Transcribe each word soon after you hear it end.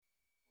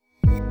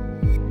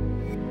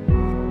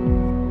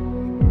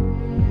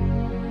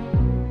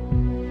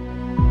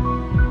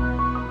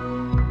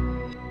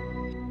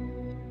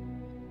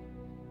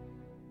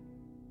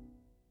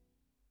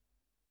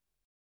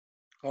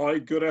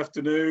good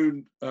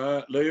afternoon,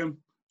 Liam.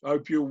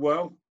 Hope you're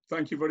well.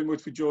 Thank you very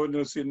much for joining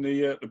us in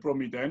the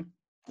Bromley Den.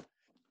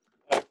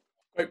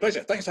 Great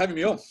pleasure. Thanks for having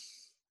me on.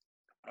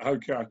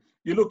 Okay.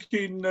 You're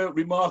looking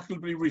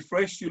remarkably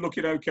refreshed. You're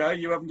looking okay.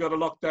 You haven't got a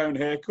lockdown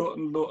haircut,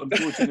 and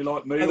unfortunately,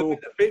 like me, and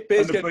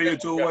the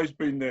beard's always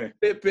been there.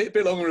 Bit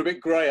longer, a bit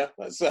greyer.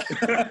 That's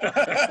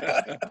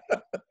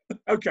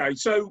Okay,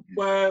 so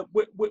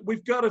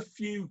we've got a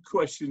few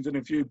questions and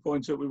a few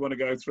points that we want to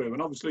go through,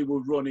 and obviously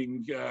we're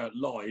running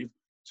live,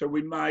 so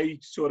we may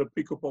sort of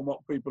pick up on what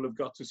people have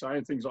got to say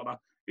and things like that.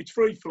 It's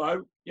free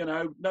flow, you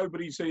know,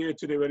 nobody's here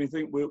to do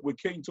anything. We're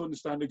keen to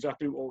understand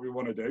exactly what we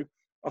want to do.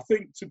 I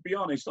think, to be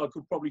honest, I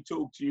could probably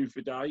talk to you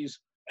for days.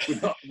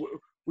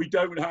 We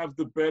don't have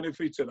the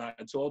benefit of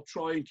that, so I'll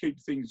try and keep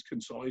things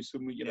concise,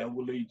 and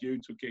we'll lead you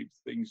to keep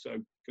things so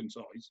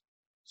concise.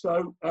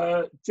 So,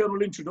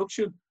 general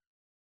introduction.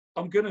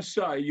 I'm going to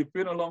say you've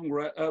been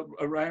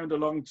around a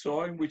long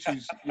time, which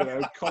is,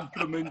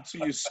 compliment to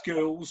your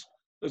skills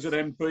as an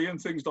MP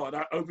and things like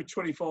that. Over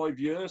 25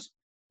 years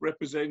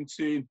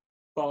representing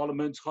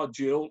Parliament,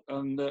 Hodgill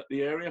and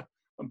the area.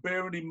 And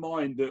bearing in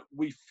mind that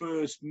we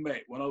first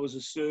met when I was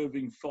a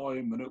serving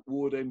fireman at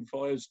Ward End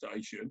Fire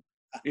Station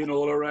in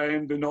all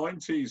around the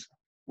 90s,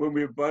 when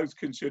we were both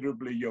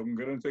considerably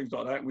younger and things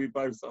like that. And we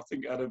both, I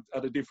think, had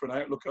a different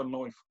outlook on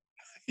life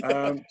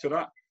to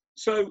that.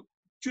 So,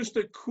 just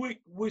a quick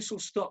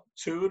whistle-stop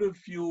tour of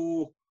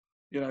your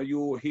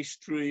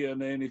history,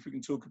 and then if we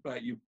can talk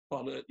about your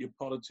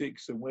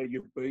politics and where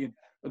you've been,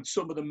 and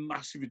some of the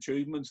massive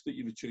achievements that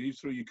you've achieved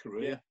through your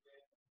career,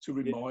 to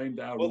remind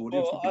our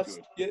audience would be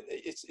good. Yeah,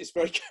 it's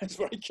very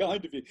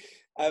kind of you.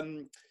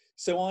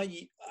 So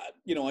I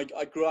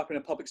grew up in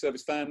a public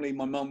service family.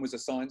 My mum was a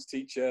science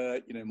teacher.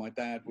 My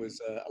dad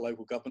was a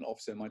local government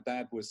officer. My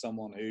dad was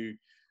someone who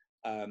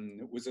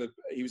was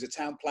a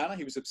town planner.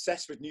 He was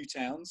obsessed with new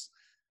towns.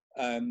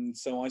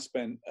 So I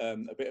spent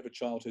a bit of a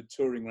childhood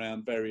touring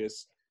around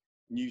various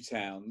new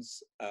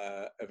towns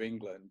of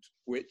England,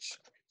 which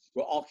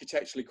were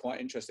architecturally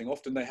quite interesting.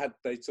 Often they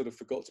sort of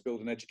forgot to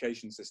build an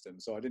education system,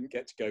 so I didn't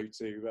get to go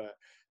to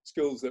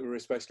schools that were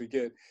especially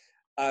good.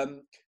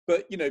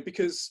 But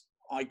because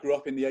I grew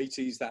up in the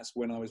 80s, that's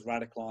when I was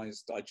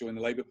radicalised. I joined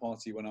the Labour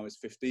Party when I was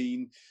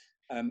 15.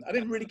 I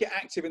didn't really get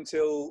active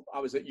until I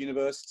was at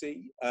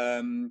university.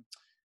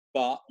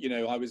 But,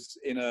 I was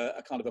in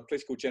a kind of a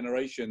political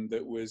generation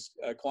that was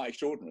quite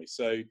extraordinary.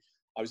 So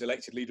I was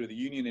elected leader of the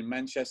union in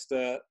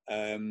Manchester.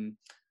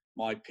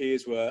 My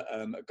peers were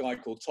a guy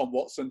called Tom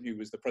Watson, who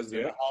was the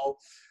president of Hull,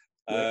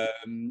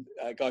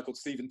 a guy called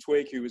Stephen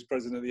Twigg, who was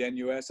president of the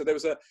NUS. So there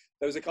was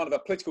a kind of a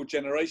political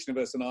generation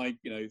of us. And I,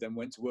 then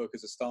went to work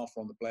as a staffer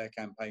on the Blair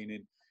campaign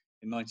in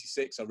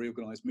 96. I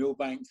reorganised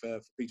Millbank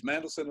for Peter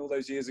Mandelson all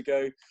those years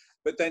ago.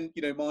 But then,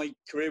 my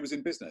career was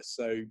in business.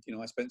 So,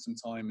 I spent some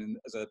time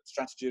as a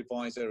strategy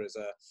advisor, as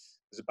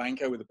a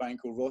banker with a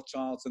bank called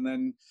Rothschilds, and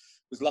then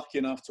was lucky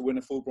enough to win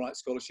a Fulbright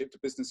scholarship to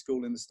business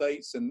school in the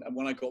States. And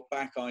when I got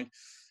back, I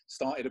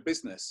started a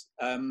business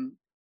in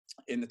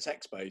the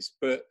tech space.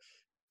 But,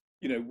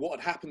 what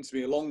had happened to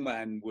me along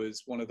then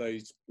was one of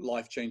those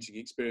life-changing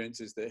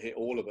experiences that hit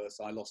all of us.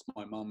 I lost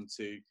my mum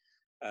to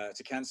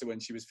cancer when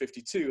she was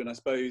 52. And I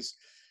suppose,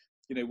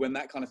 when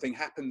that kind of thing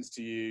happens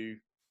to you,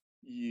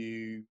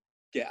 you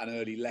get an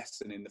early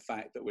lesson in the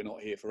fact that we're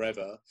not here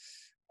forever,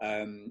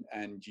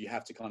 and you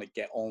have to kind of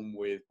get on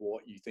with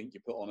what you think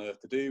you're put on earth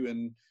to do.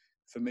 And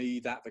for me,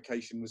 that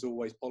vocation was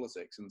always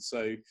politics. And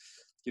so,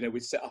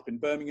 we'd set up in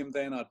Birmingham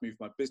then. I'd moved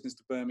my business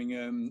to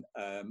Birmingham.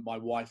 My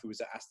wife, who was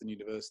at Aston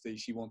University,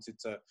 she wanted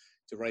to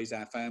raise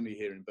our family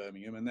here in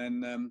Birmingham.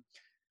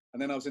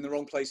 And then I was in the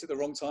wrong place at the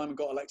wrong time and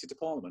got elected to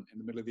Parliament in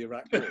the middle of the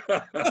Iraq War.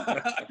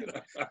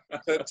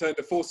 Turned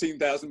a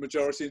 14,000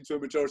 majority into a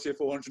majority of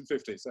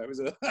 450. So it was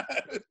a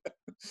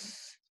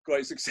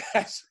great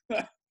success.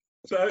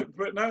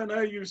 But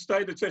no, you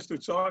stayed the test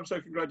of time. So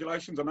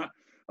congratulations on that.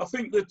 I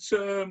think that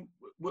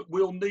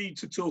we'll need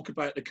to talk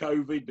about the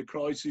COVID, the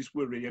crisis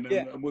we're in,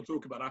 and we'll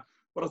talk about that.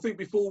 But I think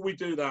before we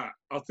do that,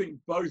 I think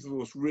both of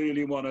us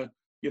really want to,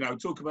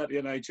 talk about the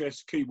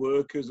NHS, key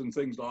workers and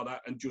things like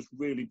that, and just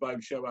really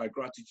both show our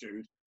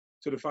gratitude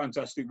to the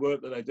fantastic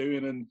work that they're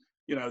doing. And,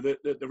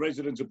 the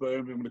residents of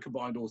Birmingham and the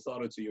combined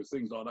authority of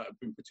things like that have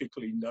been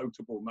particularly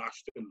notable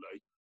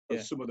nationally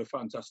of some of the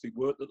fantastic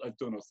work that they've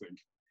done, I think.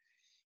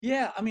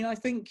 Yeah, I mean, I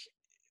think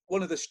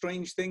one of the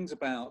strange things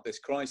about this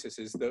crisis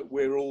is that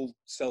we're all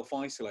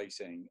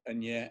self-isolating,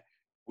 and yet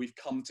we've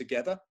come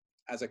together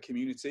as a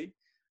community.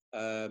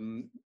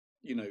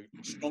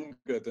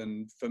 Stronger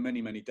than for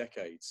many, many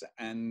decades.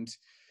 And,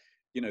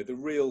 the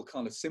real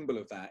kind of symbol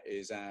of that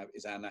is our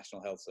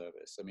National Health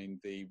Service. I mean,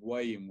 the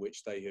way in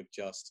which they have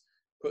just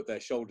put their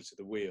shoulder to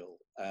the wheel,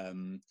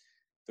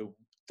 the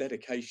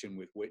dedication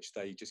with which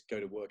they just go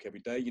to work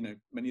every day.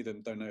 Many of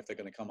them don't know if they're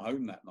going to come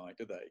home that night,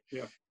 do they?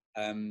 Yeah.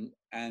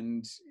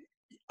 And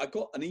I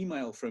got an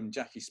email from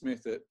Jackie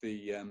Smith at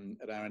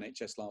our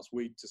NHS last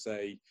week to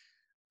say,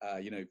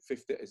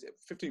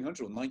 1,500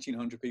 or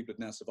 1,900 people have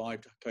now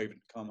survived COVID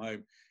and come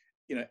home.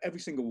 Every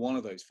single one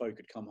of those folk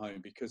had come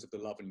home because of the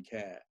love and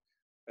care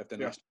of the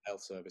National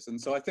Health Service. And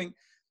so I think,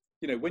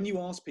 you know, when you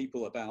ask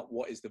people about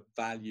what is the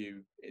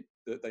value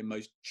that they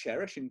most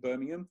cherish in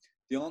Birmingham,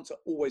 the answer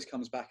always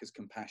comes back as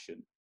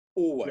compassion,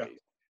 always.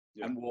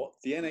 Yeah. And what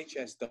the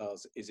NHS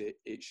does is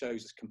it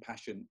shows us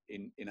compassion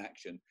in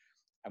action.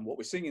 And what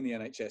we're seeing in the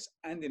NHS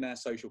and in our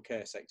social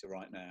care sector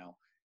right now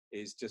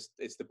is just,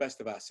 it's the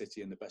best of our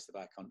city and the best of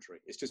our country.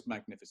 It's just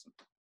magnificent.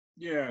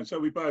 Yeah, so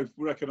we both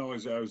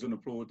recognise those and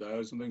applaud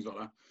those and things like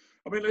that.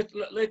 I mean,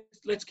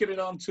 let's get it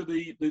on to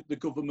the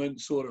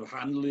government sort of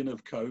handling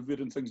of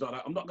COVID and things like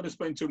that. I'm not going to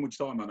spend too much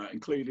time on that,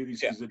 and clearly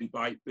this is a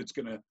debate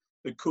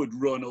that could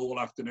run all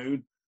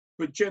afternoon.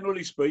 But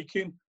generally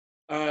speaking,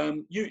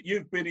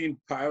 you've been in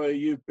power,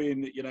 you've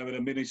been, you know, a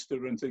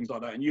minister and things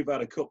like that, and you've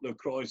had a couple of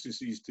crises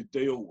to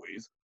deal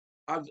with.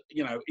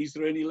 You know, is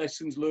there any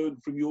lessons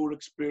learned from your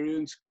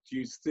experience? Do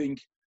you think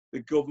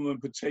the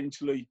government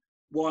potentially,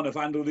 one, have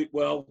handled it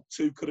well,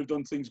 two, could have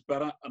done things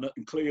better, and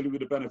clearly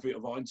with the benefit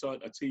of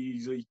hindsight, that's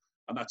easy,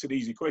 and that's an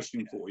easy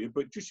question for you,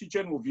 but just your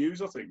general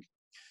views, I think.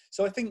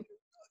 So I think,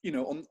 you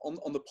know,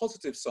 on the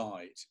positive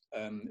side,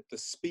 the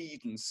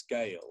speed and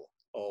scale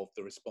of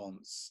the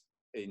response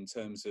in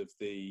terms of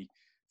the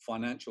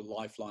financial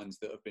lifelines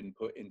that have been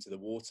put into the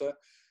water,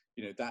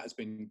 you know, that has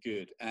been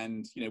good.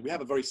 And, you know, we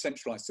have a very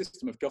centralised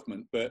system of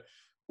government, but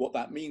what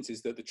that means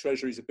is that the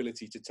Treasury's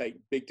ability to take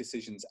big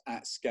decisions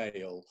at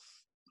scale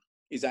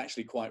is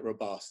actually quite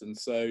robust. And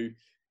so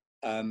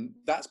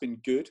that's been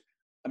good.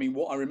 I mean,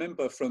 what I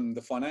remember from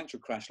the financial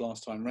crash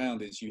last time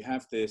round is you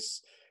have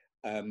this,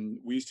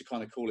 we used to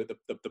kind of call it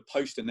the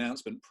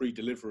post-announcement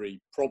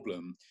pre-delivery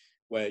problem,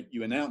 where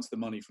you announce the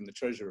money from the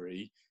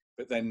Treasury,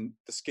 but then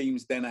the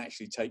schemes then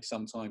actually take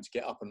some time to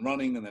get up and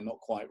running, and they're not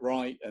quite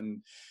right.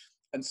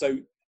 And so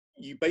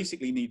you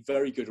basically need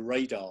very good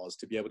radars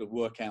to be able to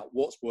work out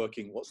what's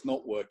working, what's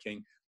not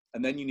working,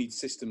 and then you need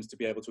systems to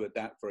be able to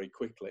adapt very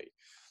quickly.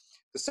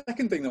 The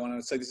second thing that I want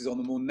to say, this is on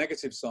the more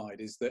negative side,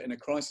 is that in a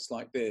crisis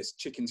like this,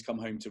 chickens come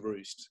home to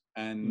roost.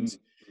 And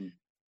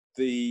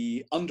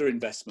the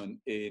underinvestment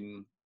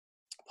in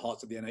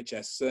parts of the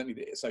NHS, certainly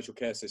the social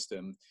care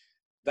system,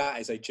 that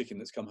is a chicken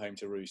that's come home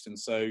to roost. And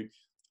so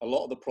a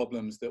lot of the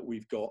problems that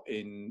we've got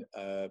in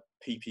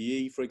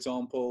PPE, for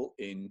example,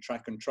 in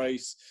track and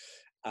trace,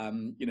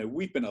 you know,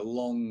 we've been a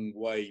long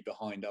way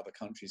behind other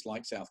countries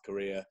like South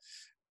Korea.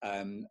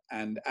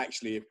 And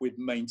actually, if we'd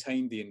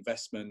maintained the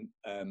investment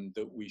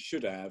that we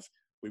should have,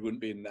 we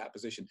wouldn't be in that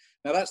position.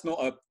 Now, that's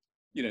not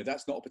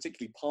a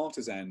particularly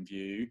partisan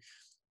view.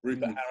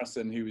 Rupert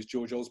Harrison, who was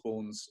George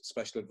Osborne's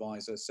special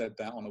advisor, said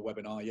that on a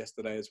webinar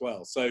yesterday as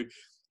well. So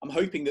I'm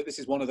hoping that this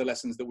is one of the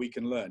lessons that we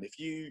can learn. If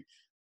you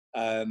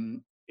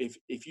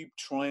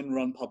try and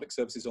run public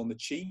services on the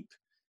cheap,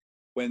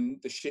 when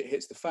the shit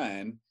hits the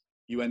fan,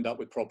 you end up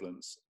with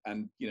problems.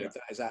 And, you know,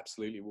 that is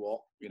absolutely what,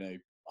 you know,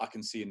 I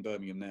can see in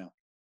Birmingham now.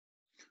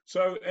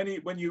 So,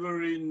 when you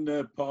were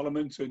in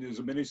Parliament and as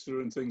a minister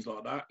and things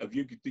like that,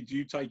 did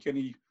you take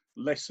any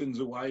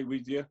lessons away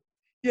with you?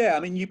 Yeah, I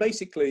mean, you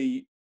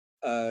basically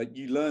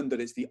you learn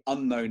that it's the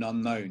unknown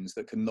unknowns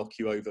that can knock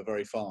you over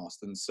very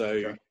fast. And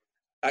so,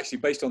 actually,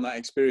 based on that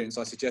experience,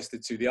 I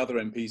suggested to the other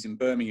MPs in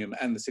Birmingham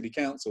and the City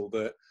Council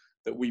that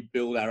we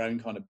build our own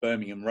kind of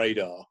Birmingham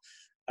radar,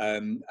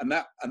 and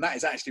that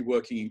is actually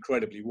working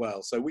incredibly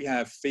well. So we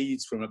have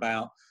feeds from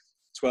about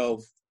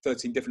 12,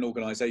 13 different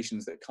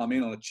organisations that come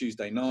in on a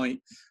Tuesday night.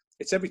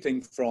 It's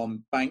everything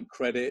from bank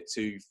credit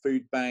to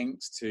food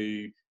banks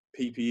to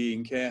PPE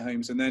and care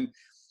homes. And then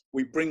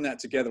we bring that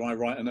together. I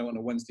write a note on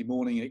a Wednesday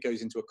morning, and it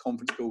goes into a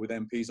conference call with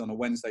MPs on a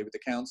Wednesday with the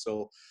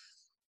council.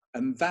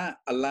 And that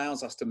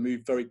allows us to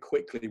move very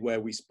quickly where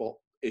we spot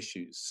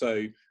issues.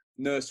 So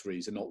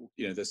nurseries are not,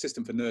 you know, the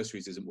system for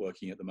nurseries isn't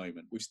working at the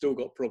moment. We've still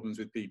got problems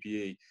with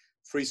PPE.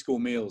 Free school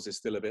meals is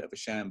still a bit of a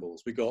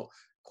shambles. We've got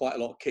quite a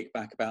lot of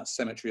kickback about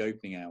cemetery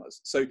opening hours.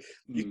 So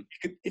you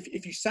could,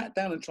 if you sat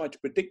down and tried to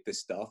predict this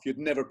stuff, you'd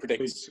never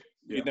predict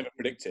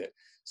it.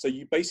 So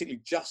you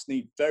basically just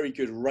need very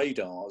good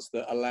radars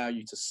that allow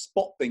you to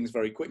spot things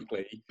very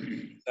quickly.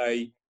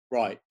 Say,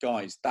 right,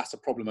 guys, that's a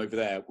problem over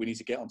there. We need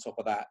to get on top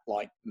of that,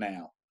 like,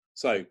 now.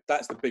 So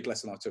that's the big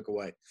lesson I took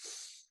away.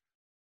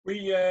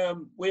 We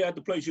had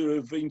the pleasure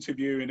of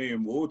interviewing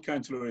Ian Ward,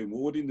 Councillor Ian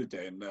Ward, in the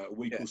Den a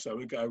week or so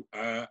ago,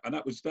 and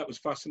that was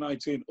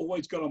fascinating.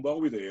 Always got on well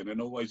with Ian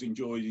and always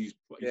enjoyed his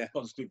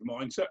positive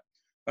mindset.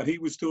 And he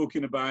was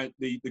talking about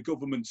the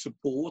government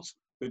support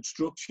that's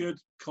structured.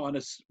 Kind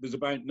of, there's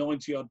about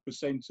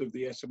 90-odd% of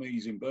the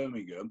SMEs in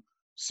Birmingham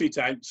sit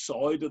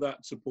outside of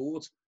that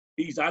support.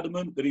 He's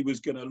adamant that he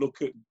was going to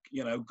look at,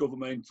 you know,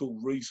 governmental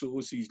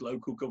resources,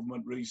 local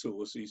government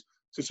resources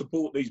to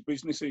support these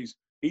businesses.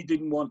 He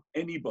didn't want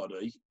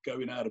anybody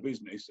going out of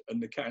business,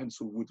 and the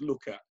council would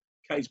look at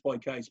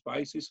case-by-case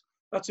basis.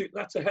 That's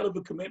a hell of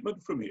a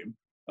commitment from him.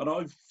 And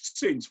I've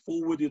since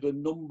forwarded a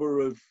number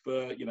of,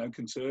 you know,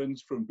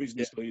 concerns from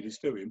business leaders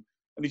to him,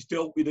 and he's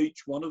dealt with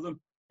each one of them,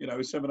 you know,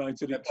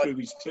 disseminated it through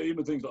his team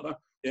and things like that.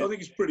 So I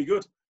think it's pretty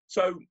good.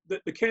 So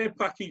the care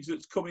package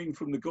that's coming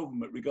from the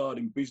government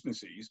regarding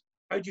businesses,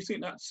 how do you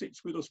think that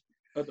sits with us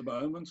at the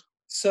moment?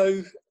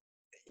 So,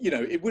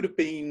 it would have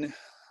been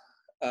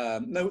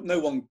no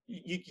one.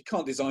 You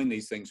can't design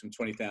these things from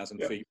 20,000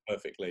 feet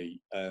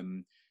perfectly.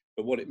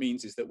 But what it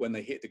means is that when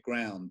they hit the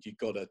ground, you've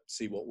got to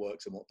see what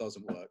works and what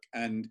doesn't work.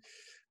 And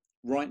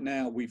right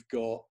now we've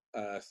got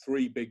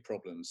 3 big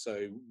problems.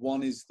 So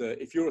one is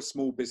that if you're a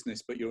small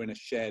business but you're in a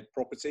shared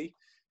property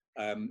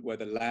where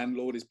the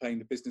landlord is paying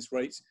the business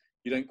rates,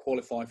 you don't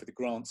qualify for the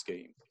grant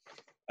scheme.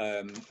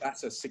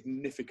 That's a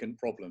significant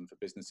problem for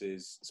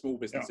businesses, small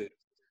businesses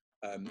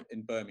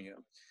in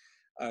Birmingham.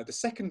 The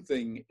second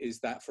thing is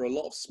that for a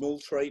lot of small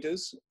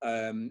traders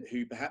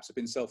who perhaps have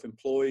been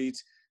self-employed,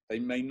 they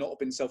may not have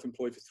been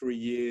self-employed for 3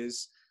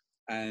 years,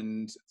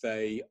 and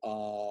they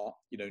are,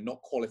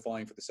 not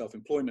qualifying for the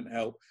self-employment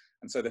help,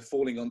 and so they're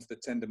falling onto the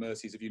tender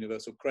mercies of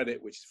universal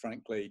credit, which is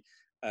frankly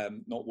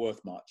not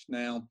worth much.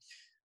 Now,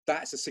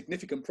 that's a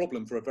significant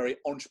problem for a very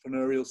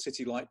entrepreneurial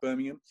city like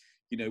Birmingham.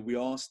 We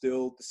are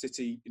still the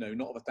city,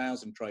 not of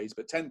 1,000 trades,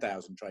 but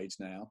 10,000 trades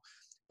now.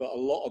 But a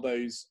lot of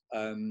those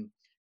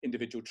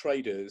individual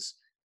traders,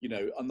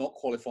 are not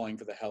qualifying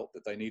for the help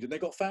that they need, and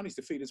they've got families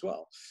to feed as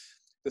well.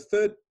 The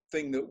third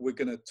thing that we're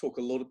going to talk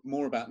a lot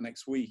more about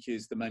next week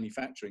is the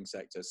manufacturing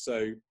sector.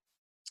 So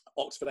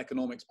Oxford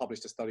Economics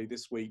published a study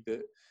this week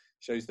that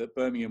shows that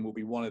Birmingham will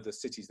be one of the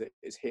cities that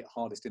is hit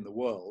hardest in the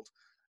world,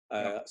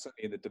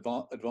 certainly in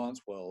the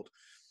advanced world,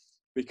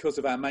 because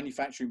of our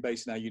manufacturing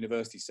base and our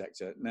university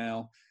sector.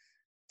 Now,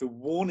 the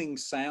warning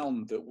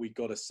sound that we've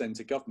got to send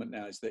to government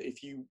now is that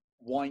if you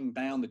wind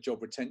down the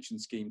job retention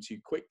scheme too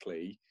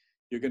quickly,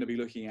 you're going to be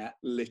looking at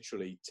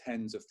literally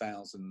tens of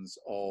thousands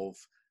of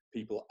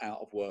people out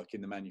of work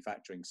in the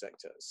manufacturing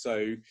sector.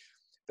 So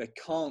there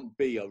can't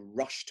be a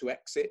rush to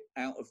exit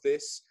out of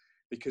this,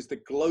 because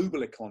the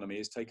global economy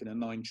has taken a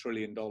 $9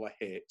 trillion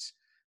hit.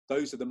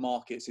 Those are the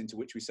markets into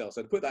which we sell.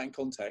 So to put that in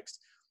context,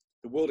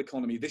 the world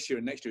economy this year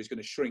and next year is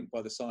going to shrink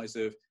by the size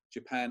of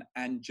Japan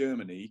and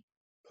Germany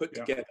put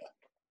together.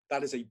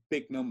 That is a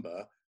big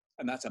number,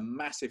 and that's a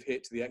massive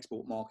hit to the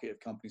export market of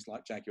companies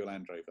like Jaguar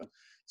Land Rover.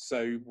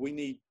 So we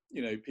need,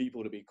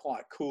 people to be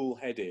quite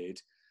cool-headed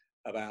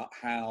about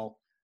how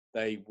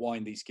they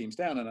wind these schemes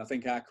down. And I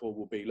think our call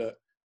will be, look,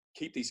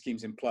 keep these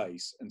schemes in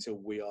place until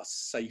we are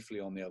safely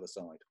on the other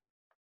side.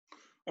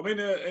 I mean,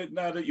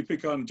 now that you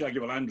pick on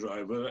Jaguar Land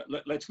Rover,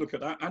 let's look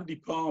at that. Andy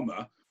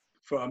Palmer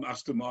from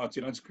Aston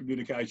Martin, I had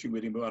communication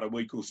with him about a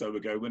week or so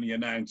ago when he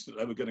announced that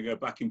they were going to go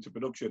back into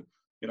production,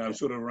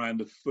 sort of around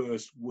the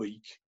first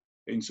week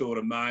in sort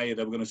of May.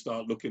 They were going to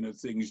start looking at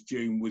things.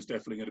 June was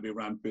definitely going to be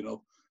ramping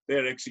up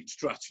their exit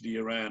strategy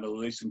around all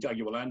this, and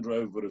Jaguar Land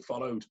Rover have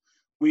followed.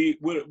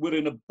 We're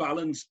in a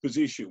balanced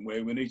position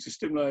where we need to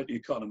stimulate the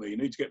economy. You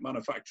need to get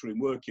manufacturing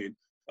working,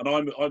 and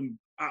I'm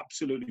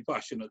absolutely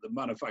passionate that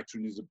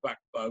manufacturing is the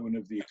backbone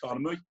of the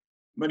economy.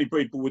 Many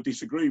people would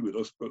disagree with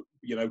us, but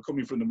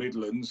coming from the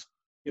Midlands,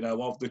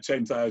 of the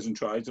 10,000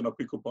 trades, and I'll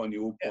pick up on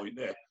your point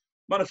there,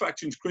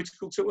 manufacturing is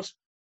critical to us.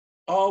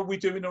 Are we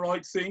doing the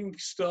right thing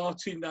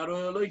starting that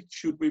early?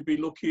 Should we be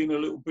looking a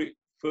little bit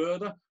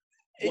further?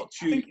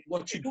 What's your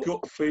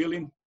gut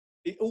feeling?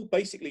 It all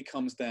basically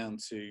comes down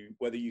to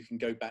whether you can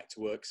go back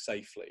to work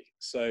safely.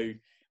 So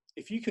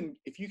if you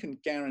can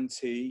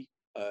guarantee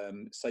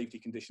safety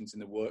conditions in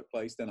the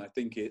workplace, then I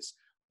think it's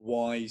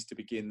wise to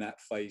begin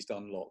that phased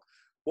unlock.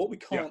 What we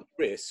can't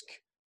risk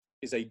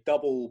is a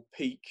double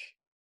peak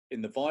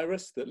in the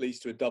virus that leads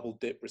to a double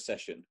dip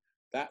recession.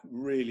 That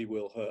really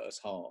will hurt us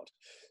hard.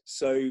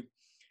 So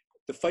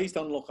the phased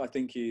unlock, I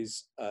think,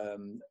 is a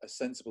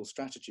sensible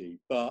strategy.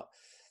 But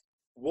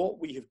what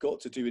we have got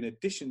to do in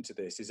addition to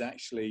this is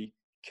actually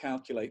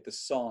calculate the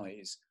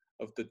size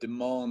of the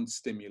demand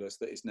stimulus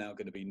that is now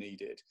going to be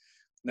needed.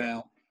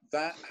 Now,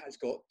 that has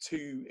got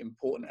 2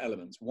 important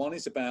elements. One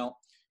is about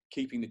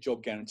keeping the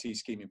job guarantee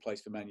scheme in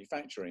place for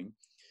manufacturing.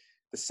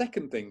 The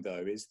second thing,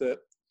 though, is that,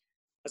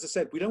 as I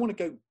said, we don't want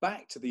to go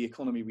back to the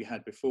economy we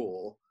had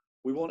before.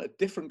 We want a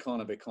different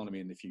kind of economy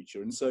in the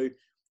future. And so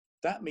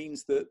that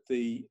means that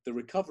the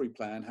recovery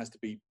plan has to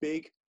be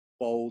big,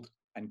 bold,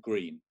 and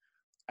green.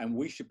 And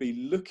we should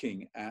be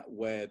looking at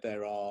where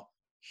there are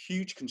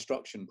huge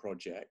construction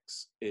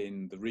projects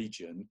in the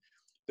region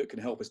that can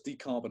help us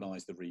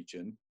decarbonise the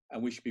region,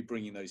 and we should be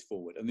bringing those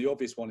forward. And the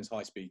obvious one is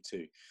High Speed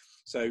 2.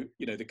 So,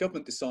 the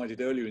government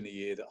decided earlier in the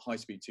year that High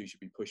Speed 2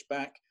 should be pushed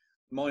back.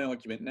 My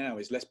argument now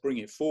is let's bring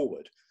it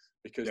forward,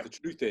 because the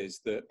truth is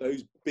that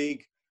those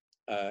big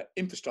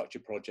infrastructure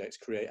projects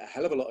create a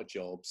hell of a lot of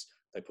jobs.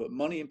 They put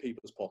money in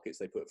people's pockets,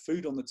 they put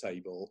food on the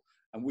table,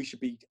 and we should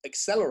be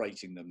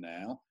accelerating them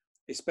now,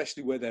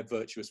 especially where they're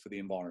virtuous for the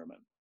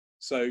environment.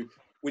 So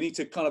we need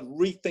to kind of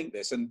rethink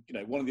this. And,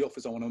 one of the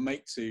offers I want to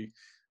make to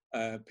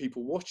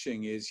people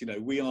watching is,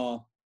 we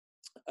are,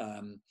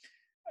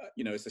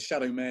 as the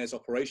Shadow Mayor's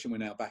operation, we're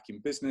now back in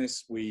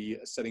business. We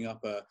are setting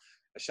up a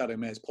Shadow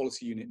Mayor's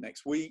policy unit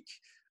next week.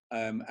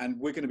 And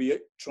we're going to be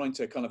trying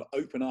to kind of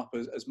open up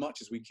as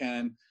much as we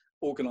can,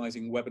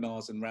 organising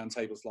webinars and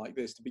roundtables like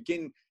this to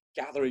begin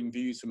gathering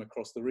views from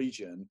across the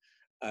region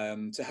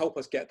to help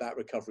us get that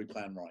recovery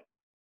plan right.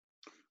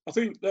 I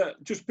think that,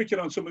 just picking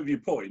on some of your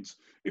points,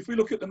 if we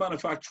look at the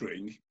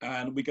manufacturing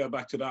and we go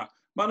back to that,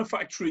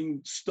 manufacturing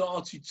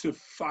started to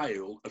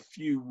fail a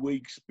few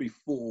weeks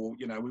before,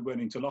 you know, we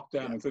went into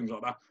lockdown and things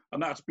like that.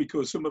 And that's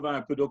because some of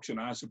our production,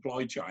 our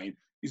supply chain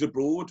is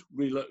abroad,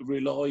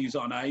 relies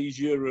on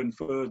Asia and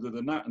further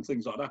than that and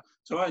things like that.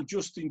 So our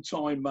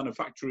just-in-time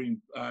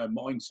manufacturing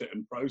mindset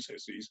and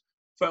processes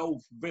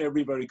fell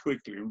very, very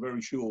quickly and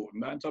very short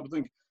and that type of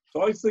thing.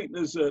 So I think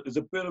there's a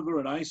bit of a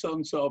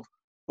renaissance of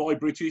buy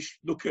British,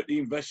 look at the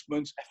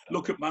investments,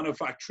 look at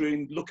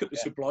manufacturing, look at the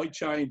supply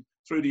chain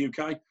through the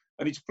UK.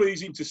 And it's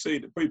pleasing to see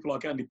that people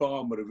like Andy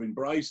Palmer have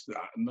embraced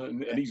that.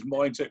 And his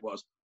mindset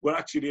was,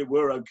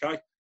 we're okay.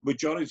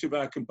 Majority of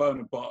our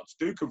component parts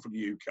do come from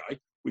the UK.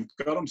 We've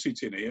got them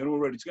sitting here and all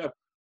ready to go.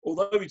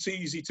 Although it's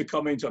easy to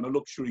comment on a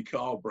luxury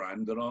car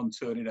brand that aren't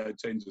turning out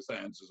tens of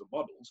thousands of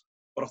models,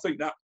 but I think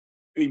that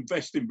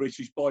invest in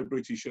British, buy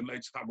British, and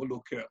let's have a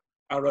look at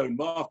our own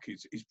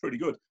markets is pretty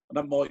good. And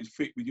that might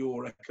fit with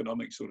your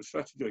economic sort of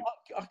strategy.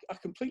 I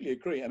completely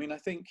agree. I mean, I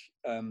think,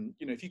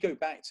 you know, if you go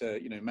back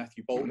to, you know,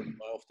 Matthew Bolton,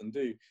 I often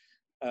do,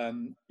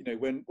 you know,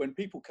 when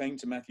people came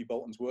to Matthew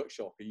Bolton's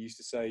workshop, he used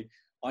to say,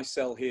 I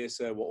sell here,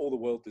 sir, what all the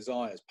world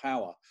desires,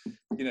 power.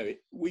 You know,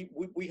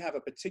 we have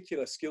a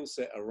particular skill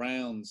set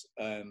around,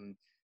 you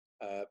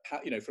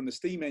know, from the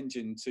steam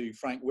engine to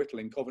Frank Whittle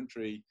in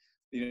Coventry,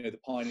 you know, the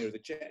pioneer of the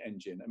jet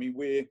engine. I mean,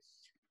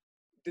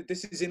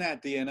 this is in our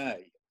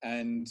DNA.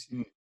 And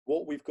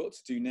what we've got to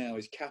do now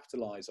is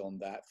capitalize on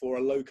that for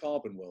a low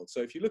carbon world.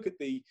 So if you look at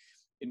the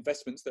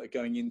investments that are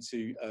going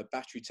into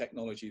battery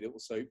technology that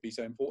will be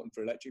so important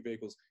for electric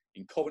vehicles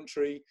in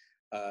Coventry,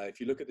 if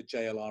you look at the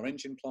JLR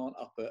engine plant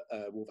up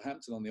at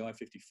Wolverhampton on the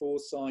I-54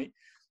 site,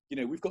 you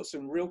know, we've got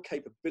some real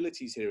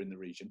capabilities here in the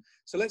region.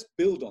 So let's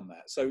build on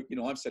that. So, you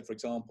know, I've said, for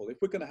example, if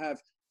we're going to have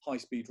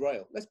high-speed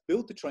rail, let's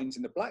build the trains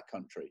in the Black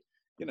Country.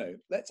 You know,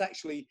 let's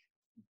actually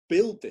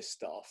build this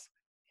stuff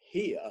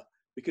here,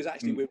 because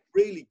actually we're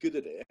really good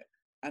at it,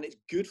 and it's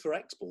good for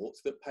exports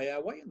that pay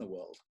our weight in the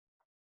world.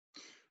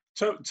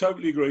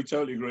 Totally agree,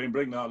 and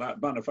bring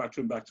that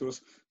manufacturing back to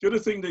us. The other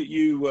thing that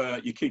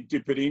you keep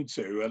dipping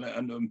into,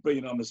 and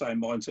being on the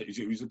same mindset as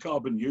you, is the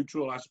carbon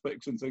neutral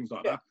aspects and things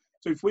like that.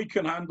 So if we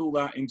can handle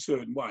that in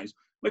certain ways,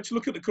 let's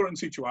look at the current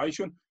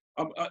situation.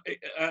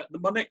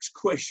 My next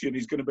question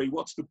is going to be,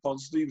 what's the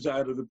positives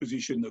out of the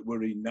position that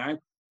we're in now?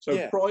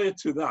 So prior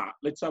to that,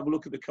 let's have a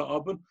look at the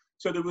carbon.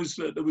 So there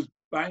was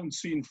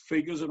bouncing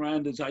figures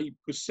around as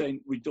 8%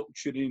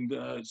 reduction in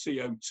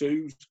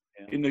CO2s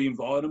in the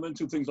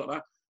environment and things like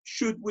that.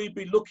 Should we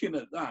be looking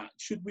at that?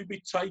 Should we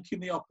be taking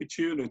the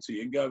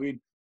opportunity and going,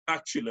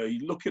 actually,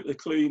 look at the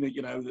cleaner,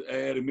 you know, the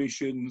air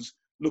emissions,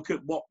 look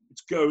at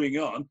what's going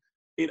on.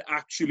 It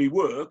actually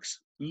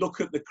works.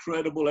 Look at the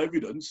credible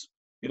evidence.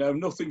 You know,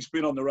 nothing's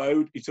been on the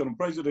road. It's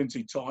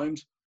unprecedented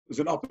times. There's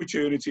an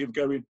opportunity of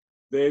going,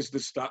 there's the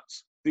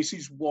stats. This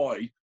is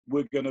why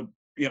we're going to,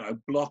 you know,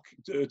 block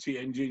dirty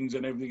engines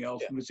and everything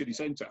else from the city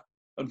centre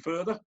and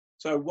further.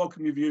 So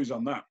welcome your views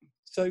on that.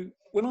 So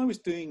when I was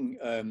doing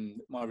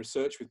my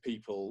research with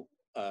people,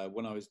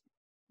 when I was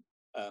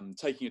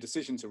taking a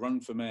decision to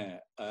run for mayor,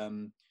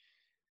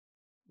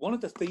 one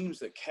of the themes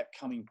that kept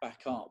coming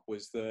back up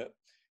was that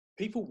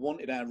people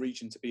wanted our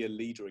region to be a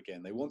leader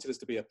again. They wanted us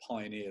to be a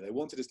pioneer. They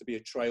wanted us to be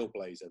a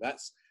trailblazer.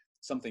 That's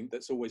something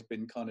that's always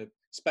been kind of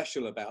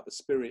special about the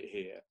spirit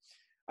here.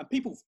 And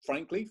people,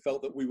 frankly,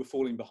 felt that we were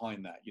falling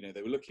behind that. You know,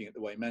 they were looking at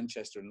the way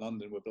Manchester and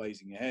London were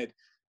blazing ahead,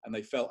 and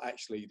they felt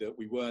actually that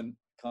we weren't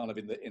kind of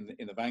in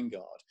the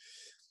vanguard.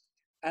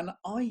 And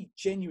I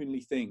genuinely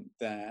think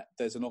that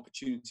there's an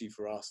opportunity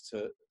for us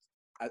to,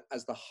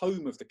 as the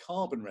home of the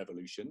carbon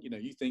revolution, you know,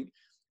 you think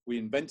we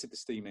invented the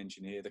steam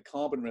engine here, the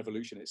carbon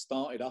revolution, it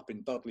started up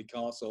in Dudley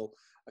Castle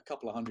a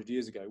couple of 100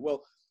 years ago.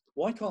 Well,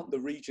 why can't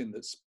the region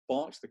that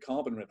sparked the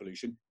carbon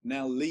revolution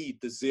now lead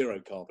the zero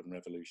carbon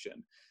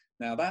revolution?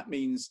 Now, that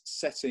means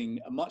setting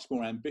a much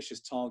more ambitious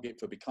target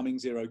for becoming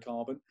zero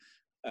carbon.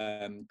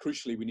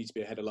 Crucially, we need to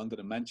be ahead of London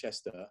and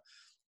Manchester.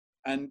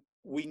 And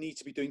we need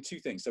to be doing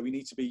two things. So we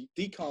need to be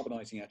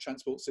decarbonising our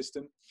transport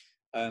system,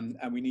 and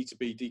we need to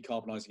be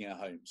decarbonising our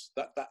homes.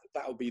 That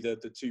will be the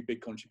two big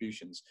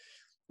contributions.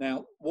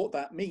 Now, what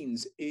that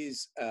means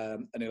is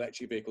an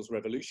electric vehicles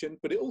revolution,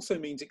 but it also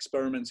means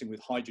experimenting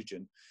with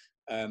hydrogen,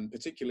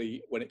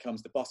 particularly when it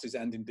comes to buses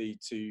and indeed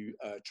to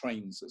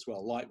trains as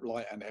well,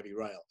 light and heavy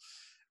rail.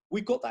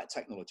 We've got that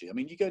technology. I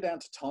mean, you go down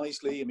to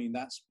Tyseley. I mean,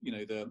 that's, you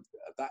know,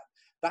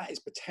 that is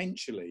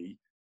potentially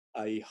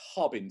a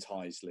hub in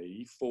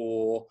Tyseley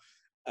for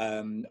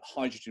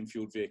hydrogen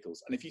fueled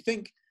vehicles. And if you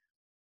think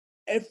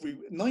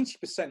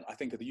 90%, I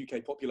think, of the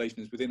UK population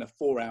is within a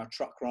 4-hour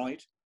truck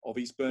ride of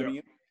East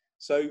Birmingham.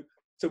 So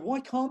why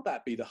can't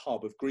that be the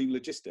hub of green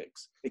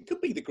logistics? It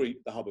could be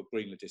the hub of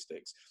green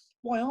logistics.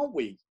 Why aren't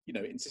we, you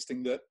know,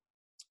 insisting that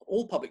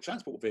all public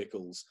transport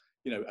vehicles,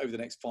 you know, over the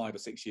next 5 or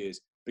 6 years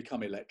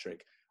become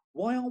electric?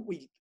 Why aren't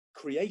we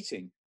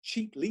creating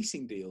cheap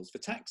leasing deals for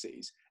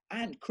taxis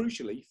and,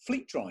 crucially,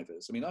 fleet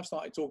drivers? I mean, I've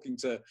started talking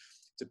to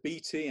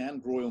BT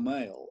and Royal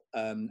Mail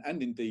and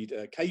indeed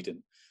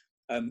Cadman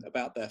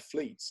about their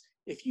fleets.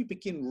 If you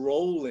begin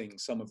rolling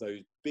some of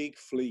those big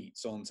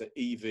fleets onto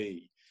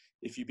EV,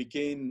 if you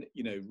begin,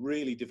 you know,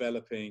 really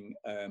developing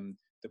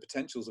the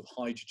potentials of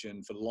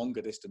hydrogen for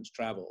longer distance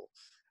travel,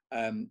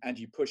 and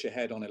you push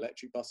ahead on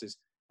electric buses,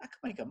 that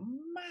can make a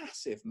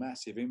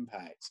massive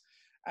impact.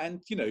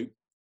 And, you know,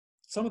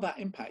 some of that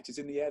impact is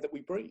in the air that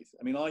we breathe.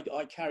 I mean,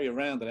 I carry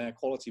around an air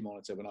quality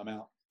monitor when I'm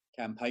out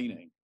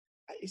campaigning.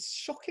 It's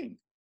shocking.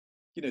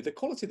 You know, the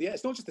quality of the air,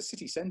 it's not just the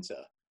city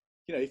centre.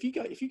 You know, if you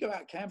go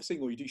out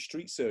canvassing or you do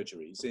street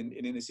surgeries in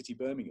inner city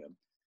Birmingham,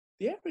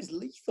 the air is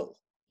lethal,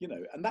 you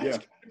know, and that is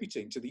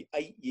contributing to the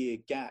 8-year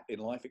gap in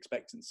life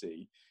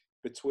expectancy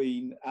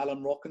between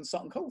Alum Rock and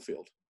Sutton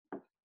Coldfield.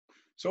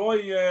 So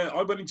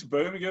I went into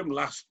Birmingham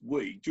last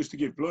week just to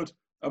give blood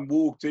and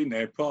walked in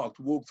there,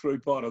 walked through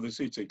part of the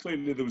city.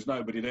 Clearly there was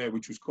nobody there,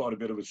 which was quite a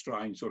bit of a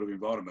strange sort of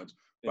environment.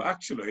 Yeah. But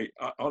actually,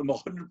 I'm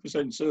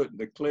 100% certain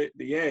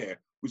the air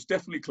was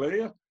definitely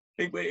clear.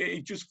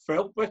 It just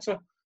felt better.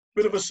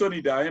 Bit of a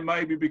sunny day, and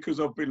maybe because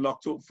I've been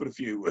locked up for a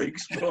few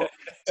weeks. But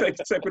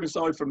stepping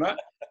aside from that,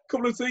 a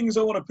couple of things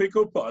I want to pick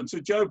up on. So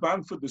Joe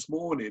Bamford this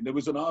morning, there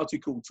was an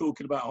article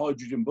talking about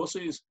hydrogen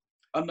buses,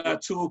 and they're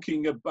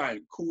talking about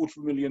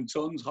 250,000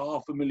 tonnes,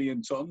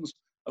 500,000 tonnes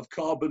of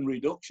carbon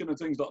reduction and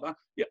things like that.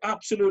 You're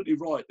absolutely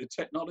right. The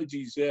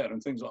technology's there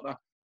and things like that.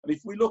 And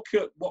if we look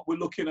at what we're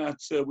looking at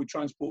with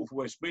Transport for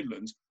West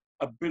Midlands,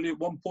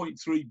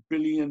 £1.3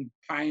 billion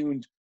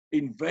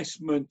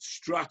investment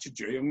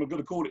strategy, and we're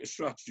going to call it a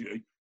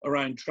strategy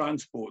around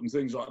transport and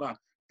things like that.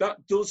 That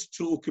does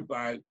talk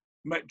about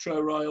metro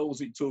rails.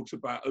 It talks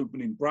about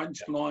opening branch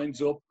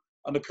lines up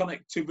and the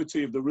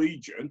connectivity of the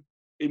region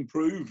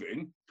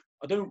improving.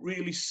 I don't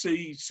really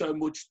see so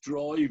much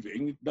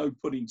driving, no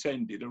pun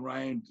intended,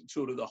 around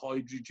sort of the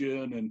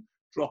hydrogen and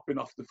dropping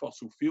off the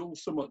fossil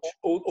fuels so much.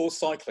 Or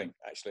cycling,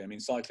 actually. I mean,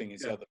 cycling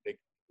is the other big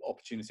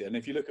opportunity. And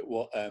if you look at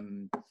what...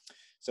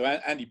 So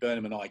Andy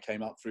Byrne and I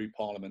came up through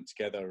Parliament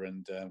together,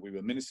 and we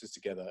were ministers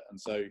together. And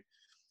so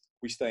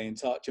we stay in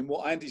touch. And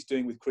what Andy's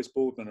doing with Chris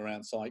Boardman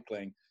around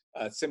cycling,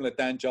 similar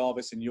Dan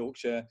Jarvis in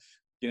Yorkshire,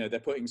 you know, they're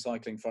putting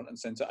cycling front and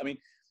centre. I mean,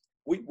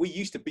 we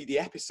used to be the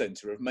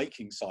epicenter of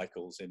making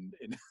cycles in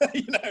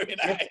you know, in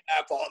our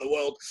part of the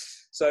world.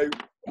 So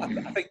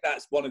I think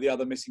that's one of the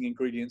other missing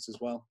ingredients as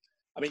well.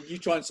 I mean, you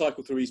try and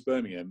cycle through East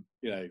Birmingham,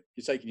 you know,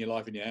 you're taking your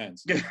life in your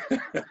hands.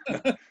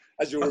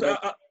 As you're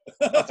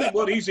I think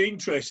what he's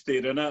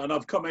interested in, and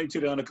I've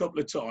commented on a couple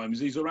of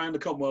times, is around the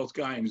Commonwealth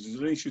Games. There's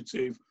an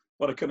initiative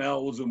by the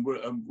canals and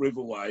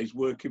riverways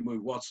working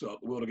with WhatsApp,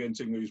 the World Against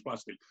Single-Use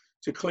Plastic,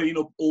 to clean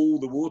up all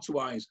the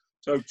waterways.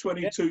 So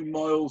 22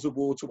 miles of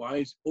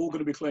waterways, all going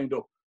to be cleaned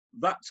up.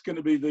 That's going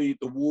to be the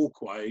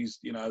walkways,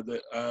 you know,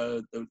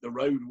 the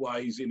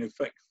roadways in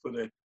effect for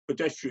the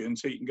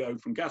pedestrians. So you can go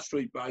from Gas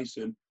Street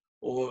Basin,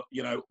 or,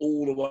 you know,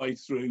 all the way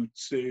through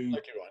to,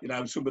 you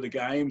know, some of the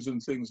games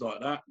and things like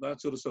that, that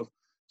sort of stuff.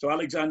 So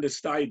Alexander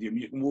Stadium,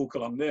 you can walk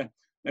along there.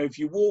 Now, if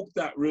you walk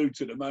that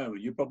route at the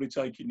moment, you're probably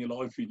taking your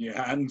life in your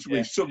hands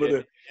with some of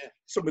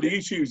the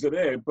issues that are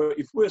there. But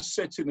if we're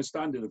setting a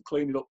standard of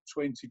cleaning up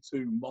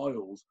 22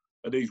 miles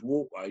of these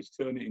walkways,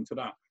 turn it into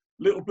that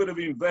little bit of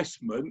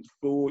investment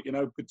for, you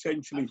know,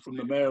 potentially from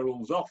the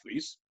Mayoral's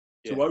office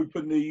to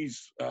open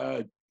these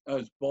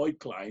as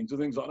bike lanes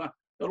and things like that,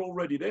 they're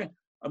already there.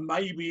 And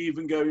maybe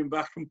even going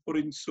back and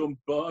putting some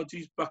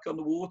barges back on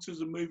the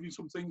waters and moving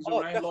some things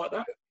around like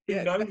that.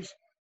 Who knows?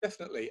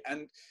 Definitely.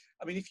 And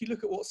I mean, if you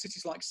look at what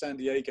cities like San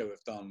Diego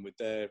have done with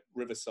their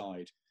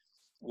riverside,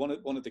 one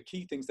of the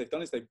key things they've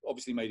done is they've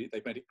obviously made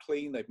it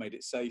clean, they've made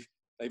it safe,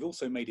 they've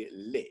also made it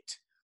lit.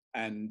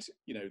 And,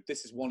 you know,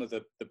 this is one of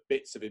the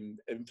bits of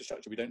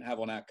infrastructure we don't have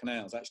on our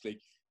canals.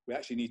 Actually, we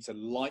actually need to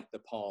light the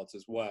paths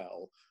as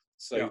well,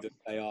 so that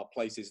they are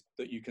places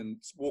that you can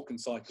walk and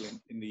cycle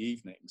in the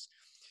evenings.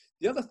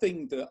 The other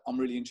thing that I'm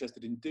really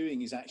interested in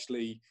doing is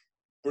actually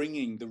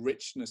bringing the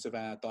richness of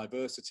our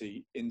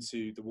diversity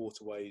into the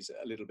waterways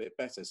a little bit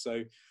better.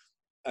 So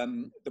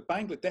the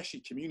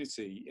Bangladeshi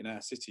community in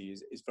our city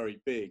is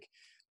very big.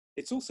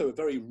 It's also a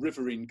very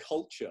riverine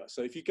culture.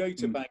 So if you go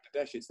to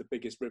Bangladesh, it's the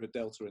biggest river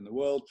delta in the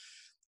world.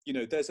 You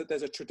know, there's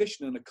a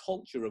tradition and a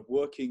culture of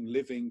working,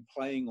 living,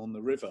 playing on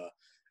the river.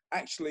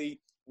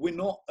 Actually, we're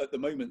not at the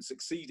moment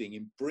succeeding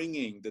in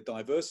bringing the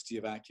diversity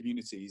of our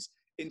communities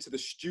into the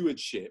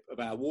stewardship of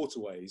our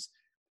waterways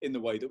in the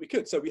way that we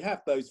could. So we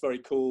have those very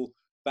cool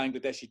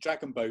Bangladeshi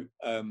dragon boat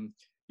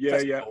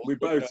we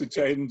both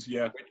attend,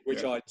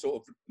 which I sort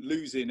of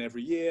lose in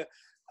every year.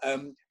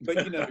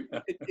 But, you know,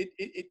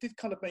 it did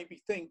kind of make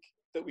me think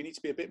that we need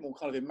to be a bit more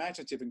kind of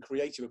imaginative and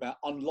creative about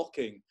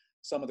unlocking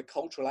some of the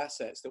cultural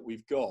assets that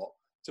we've got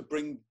to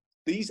bring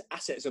these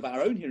assets of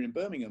our own here in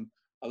Birmingham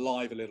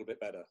alive a little bit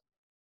better.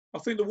 I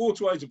think the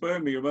waterways of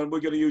Birmingham, and we're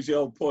going to use the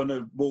old point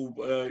of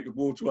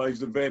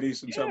waterways of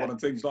Venice and so on and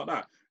things like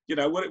that. You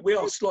know, we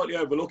are slightly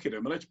overlooking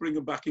them, and let's bring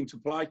them back into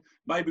play.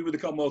 Maybe with the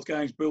Commonwealth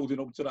Games building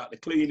up to that, they're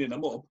cleaning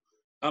them up.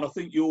 And I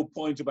think your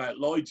point about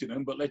lighting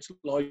them, but let's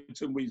light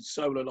them with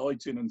solar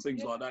lighting and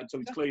things like that, so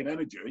it's clean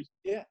energy.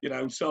 You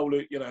know,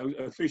 solar, you know,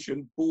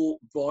 efficient, bought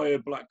via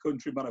Black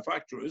Country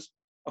manufacturers.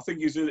 I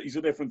think is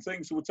a different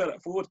thing. So we'll take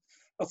that forward.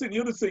 I think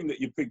the other thing that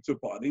you picked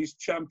up on is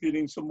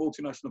championing some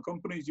multinational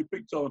companies. You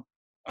picked on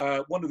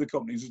one of the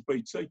companies is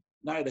BT.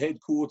 Now the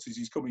headquarters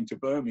is coming to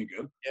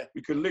Birmingham. Yeah.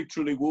 We can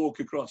literally walk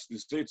across the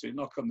city,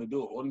 knock on the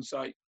door and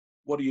say,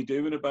 what are you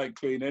doing about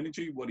clean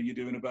energy? What are you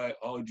doing about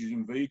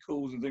hydrogen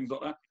vehicles and things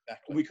like that?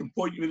 Exactly. And we can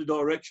point you in the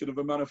direction of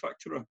a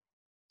manufacturer.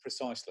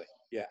 Precisely.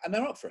 Yeah. And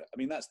they're up for it. I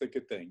mean, that's the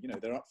good thing. You know,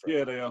 they're up for it.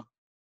 Yeah, they are.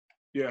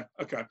 Yeah,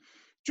 okay.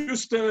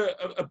 Just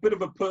a bit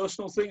of a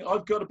personal thing.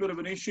 I've got a bit of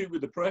an issue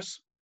with the press.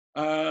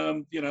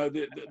 You know,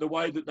 the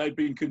way that they've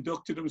been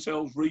conducting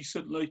themselves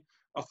recently.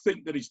 I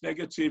think that it's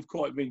negative,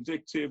 quite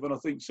vindictive, and I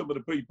think some of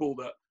the people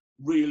that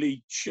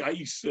really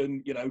chase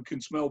and, you know,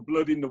 can smell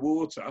blood in the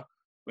water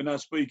when they're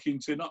speaking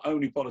to not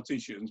only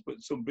politicians,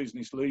 but some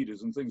business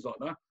leaders and things like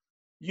that.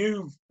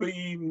 You've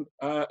been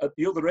at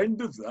the other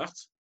end of that,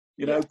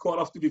 you know, quite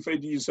often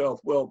defending yourself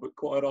well, but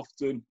quite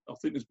often I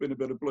think there's been a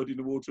bit of blood in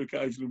the water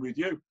occasionally with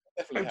you.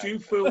 Definitely. How do you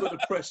feel that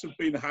the press have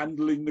been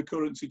handling the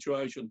current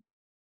situation?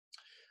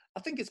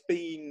 I think it's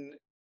been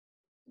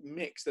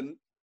mixed. And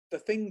the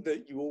thing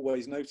that you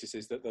always notice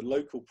is that the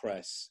local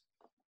press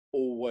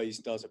always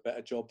does a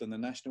better job than the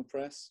national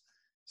press.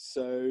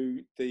 So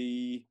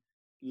the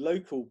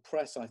local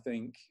press, I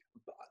think,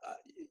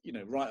 you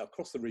know, right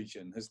across the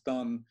region has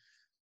done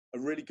a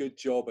really good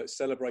job at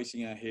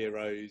celebrating our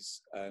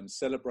heroes,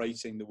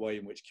 celebrating the way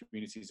in which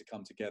communities have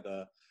come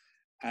together.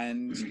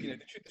 And, you know,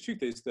 the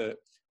truth is that,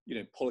 you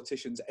know,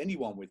 politicians,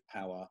 anyone with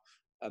power,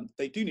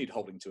 they do need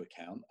holding to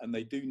account, and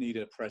they do need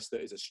a press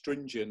that is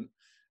astringent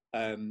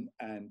and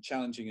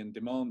challenging and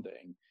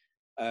demanding.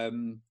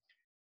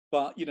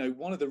 But, you know,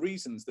 one of the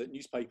reasons that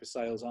newspaper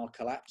sales are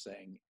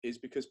collapsing is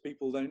because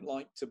people don't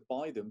like to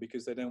buy them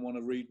because they don't want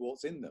to read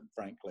what's in them,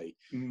 frankly.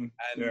 And,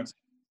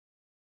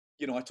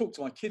 you know, I talk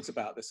to my kids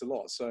about this a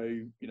lot. So,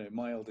 you know,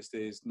 my eldest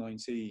is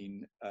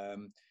 19.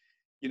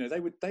 You know, they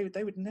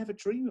would never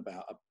dream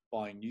about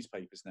buying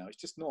newspapers now. It's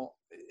just not,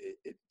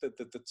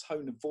 the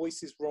tone of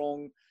voice is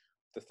wrong.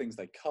 The things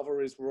they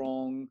cover is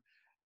wrong.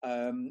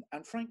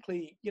 And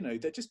frankly, you know,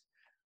 they're just,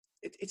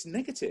 it's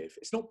negative.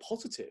 It's not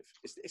positive.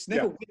 It's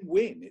never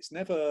win-win. It's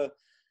never,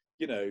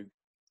 you know,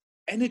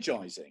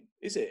 energizing,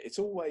 is it? It's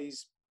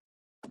always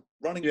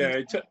running.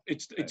 Yeah,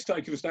 it's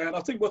taken us down. I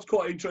think what's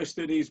quite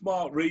interesting is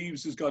Mark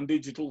Reeves has gone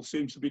digital,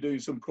 seems to be doing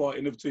some quite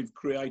innovative,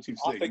 creative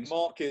things. I think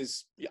Mark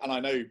is, and I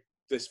know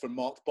this from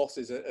Mark's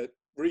bosses at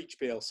Reach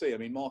PLC. I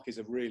mean, Mark is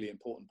a really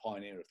important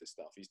pioneer of this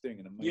stuff. He's doing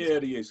an amazing. Yeah,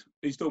 he is.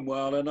 He's done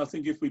well. And I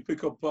think if we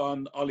pick up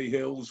on Ollie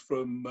Hills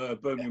from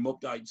Birmingham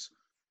Updates,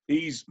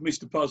 he's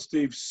Mr.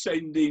 Positive,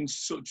 sending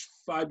such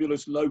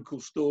fabulous local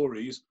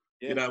stories,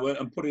 you know,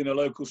 and putting a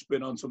local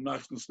spin on some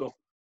national stuff.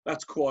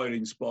 That's quite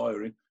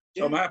inspiring.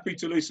 So I'm happy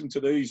to listen to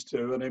these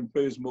two, and then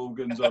Piers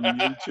Morgan's on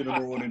mute in the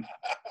morning.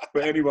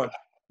 But anyway,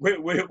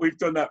 we've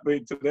done that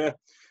bit today.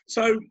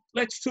 So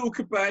let's talk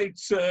about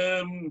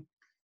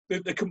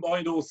the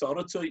combined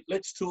authority.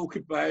 Let's talk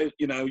about,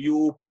 you know,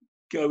 your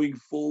going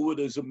forward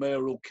as a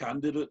mayoral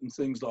candidate and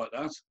things like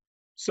that.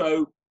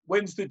 So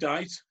when's the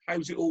date?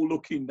 How's it all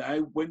looking now?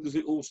 When does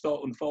it all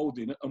start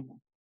unfolding? And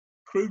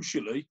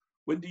crucially,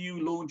 when do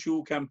you launch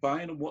your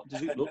campaign and what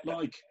does it look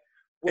like?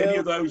 Well, any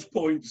of those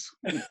points?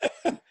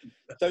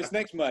 So it's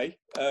next May.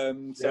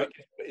 So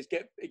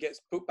it gets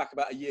put back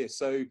about a year.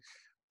 So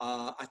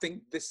I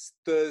think this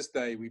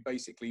Thursday we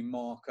basically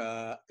mark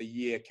the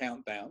year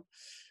countdown.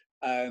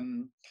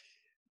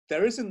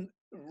 There isn't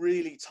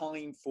really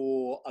time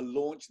for a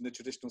launch in the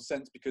traditional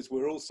sense because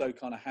we're also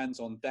kind of hands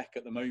on deck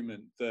at the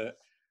moment. That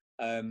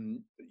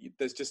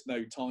there's just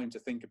no time to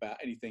think about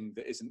anything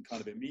that isn't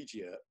kind of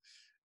immediate.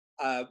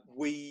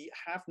 We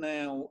have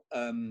now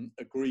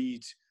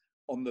agreed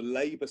on the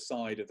Labour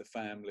side of the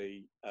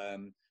family a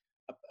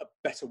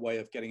better way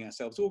of getting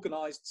ourselves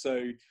organised.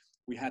 So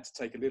we had to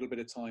take a little bit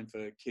of time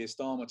for Keir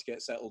Starmer to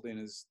get settled in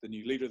as the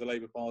new leader of the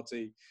Labour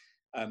Party.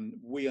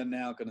 We are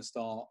now going to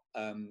start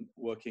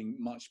working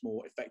much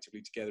more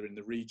effectively together in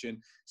the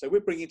region. So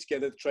we're bringing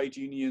together the trade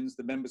unions,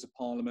 the members of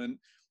Parliament,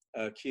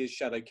 Keir's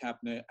shadow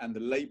cabinet, and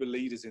the Labour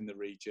leaders in the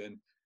region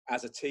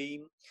as a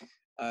team.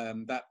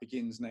 That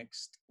begins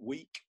next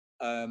week.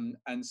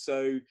 And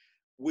so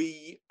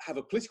we have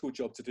a political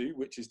job to do,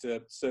 which is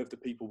to serve the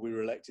people we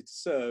were elected to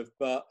serve.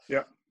 But,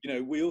 you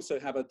know, we also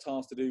have a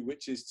task to do,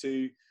 which is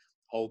to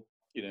hold,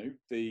 you know,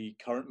 the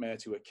current mayor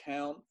to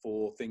account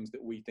for things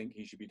that we think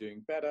he should be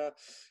doing better.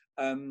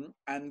 And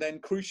then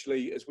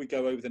crucially, as we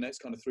go over the next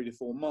kind of 3 to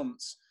 4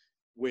 months,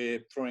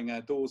 we're throwing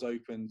our doors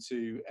open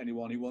to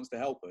anyone who wants to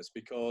help us,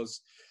 because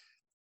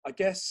I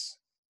guess,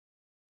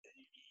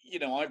 you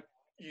know,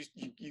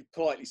 you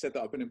politely said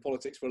that I've been in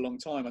politics for a long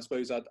time. I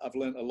suppose I've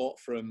learned a lot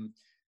from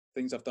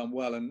things I've done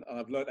well, and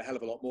I've learned a hell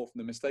of a lot more from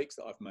the mistakes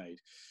that I've made.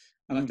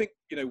 And I think,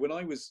 you know, when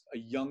I was a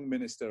young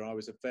minister, I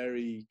was a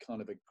very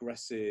kind of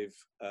aggressive,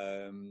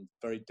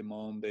 very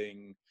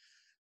demanding,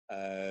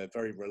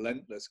 very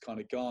relentless kind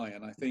of guy.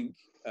 And I think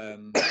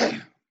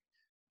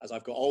as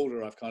I've got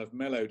older, I've kind of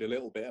mellowed a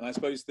little bit. And I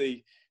suppose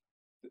the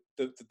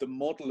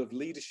model of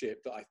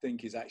leadership that I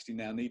think is actually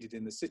now needed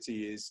in the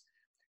city is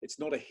It's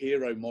not a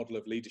hero model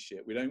of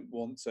leadership. We don't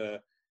want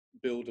to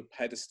build a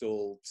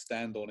pedestal,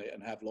 stand on it,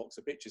 and have lots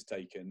of pictures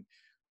taken.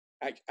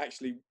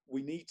 Actually,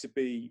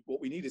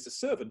 what we need is a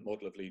servant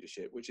model of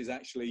leadership, which is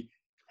actually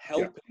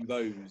helping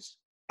those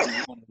who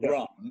want to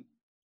run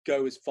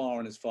go as far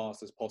and as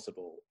fast as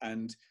possible.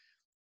 And,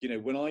 you know,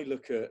 when I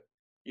look at,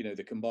 you know,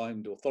 the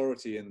combined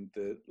authority and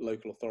the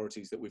local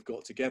authorities that we've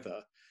got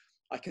together,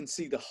 I can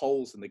see the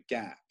holes and the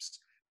gaps.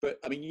 But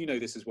I mean, you know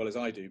this as well as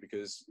I do,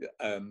 because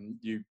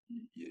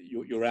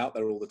you're out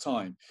there all the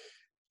time.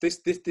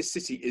 This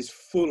city is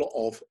full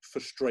of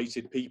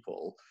frustrated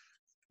people.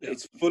 Yeah.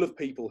 It's full of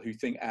people who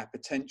think our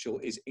potential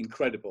is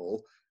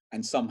incredible,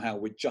 and somehow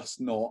we're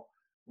just not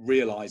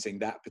realizing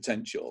that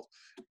potential.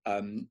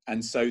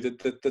 And so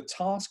the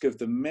task of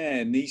the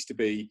mayor needs to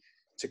be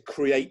to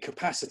create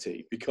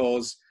capacity,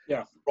 because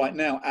right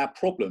now our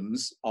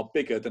problems are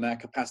bigger than our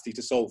capacity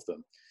to solve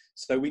them.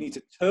 So we need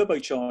to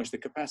turbocharge the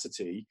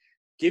capacity,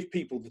 give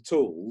people the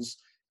tools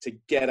to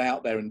get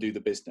out there and do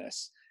the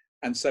business.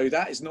 And so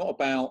that is not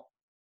about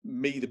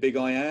me, the big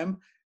I am.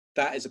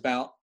 That is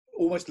about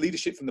almost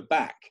leadership from the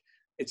back.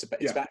 It's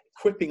about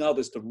equipping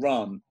others to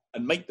run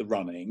and make the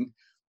running.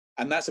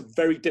 And that's a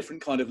very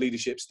different kind of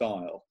leadership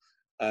style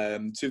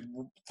to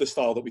the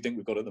style that we think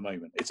we've got at the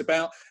moment. It's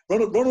about,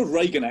 Ronald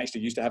Reagan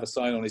actually used to have a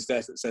sign on his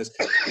desk that says,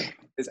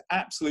 there's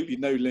absolutely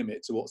no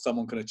limit to what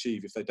someone can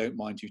achieve if they don't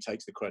mind who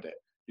takes the credit.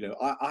 You know,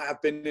 I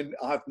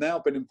have now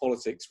been in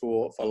politics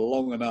for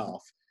long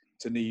enough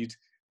to need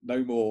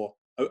no more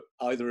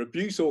either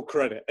abuse or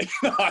credit.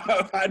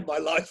 I've had my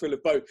life full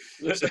of both.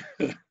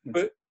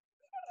 But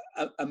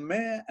a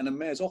mayor and a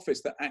mayor's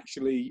office that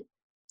actually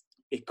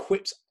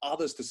equips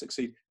others to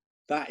succeed,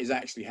 that is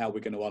actually how we're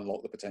going to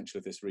unlock the potential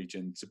of this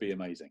region to be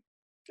amazing.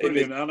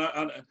 Brilliant.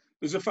 And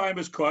there's a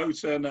famous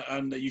quote,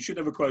 and you should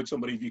never quote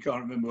somebody if you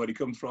can't remember where it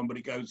comes from, but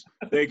it goes,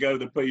 there go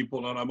the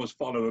people and I must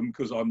follow them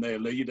because I'm their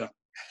leader.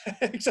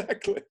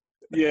 Exactly.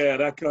 Yeah,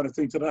 that kind of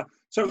thing to that.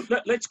 So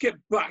let's get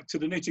back to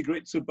the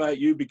nitty-gritty about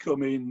you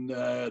becoming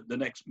the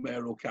next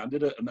mayoral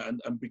candidate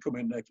and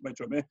becoming the next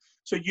Metro Mayor.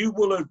 So you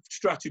will have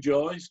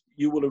strategized,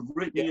 you will have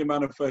written your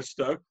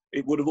manifesto,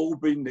 it would have all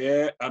been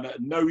there, and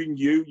knowing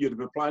you, you'd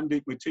have planned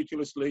it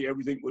meticulously,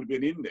 everything would have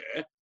been in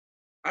there.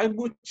 How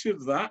much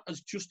of that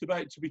is just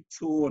about to be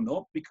torn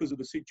up because of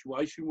the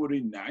situation we're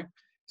in now?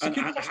 And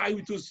how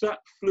does that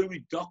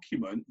fluid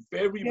document,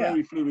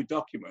 very fluid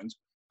document,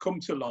 come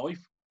to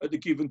life at the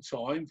given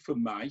time for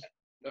May,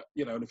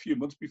 you know, and a few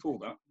months before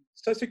that?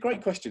 So it's a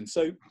great question.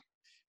 So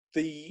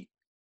the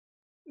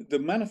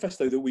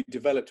manifesto that we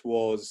developed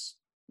was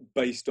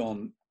based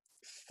on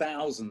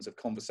thousands of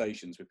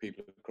conversations with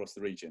people across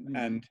the region.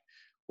 And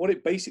what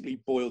it basically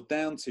boiled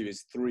down to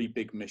is three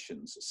big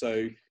missions.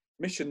 So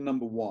mission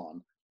number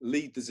one,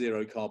 lead the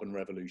zero carbon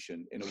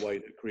revolution in a way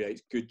that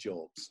creates good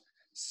jobs.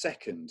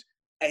 Second,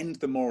 end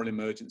the moral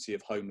emergency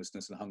of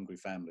homelessness and hungry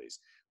families.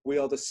 We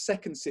are the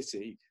second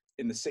city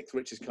in the sixth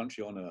richest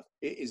country on earth.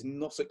 It is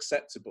not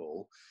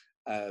acceptable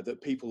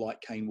that people like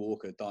Kane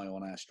Walker die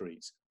on our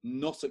streets.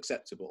 Not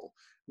acceptable.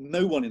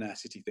 No one in our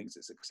city thinks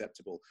it's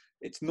acceptable.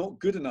 It's not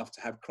good enough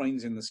to have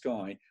cranes in the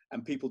sky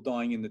and people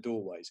dying in the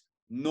doorways.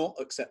 Not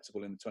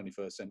acceptable in the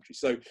 21st century.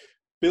 So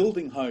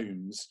building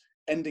homes,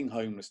 ending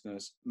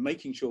homelessness,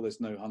 making sure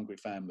there's no hungry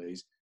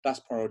families, that's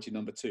priority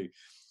number two.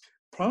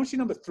 Priority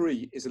number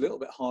three is a little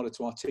bit harder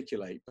to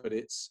articulate, but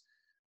it's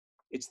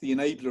the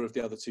enabler of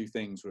the other two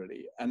things,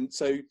 really. And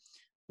so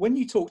when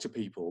you talk to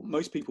people,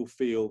 most people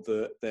feel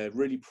that they're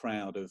really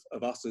proud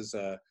of us as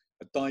a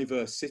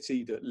diverse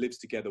city that lives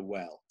together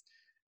well.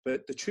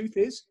 But the truth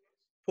is,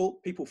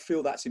 people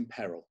feel that's in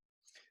peril.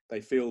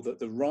 They feel that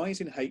the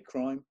rise in hate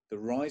crime, the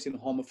rise in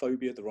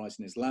homophobia, the rise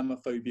in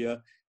Islamophobia,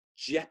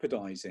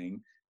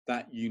 jeopardizing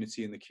that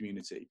unity in the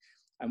community.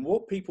 And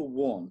what people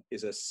want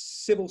is a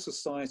civil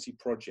society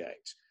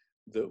project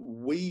that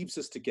weaves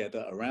us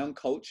together around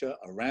culture,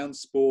 around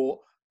sport,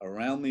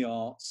 around the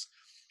arts.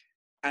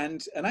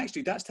 And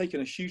actually that's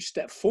taken a huge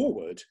step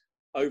forward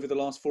over the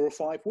last 4 or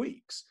 5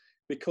 weeks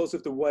because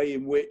of the way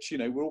in which, you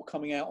know, we're all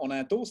coming out on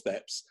our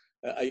doorsteps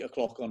at 8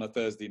 o'clock on a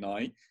Thursday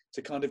night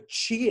to kind of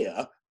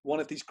cheer one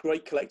of these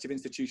great collective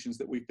institutions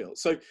that we've built.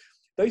 So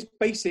those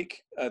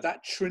basic,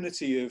 that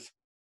trinity of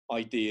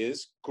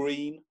ideas,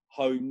 green,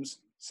 homes,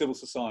 civil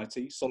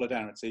society,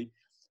 solidarity,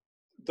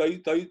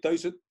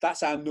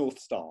 that's our North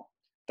Star.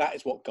 That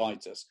is what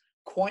guides us.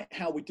 Quite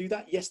how we do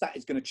that, yes, that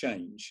is going to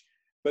change,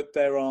 but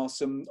there are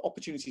some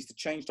opportunities to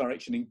change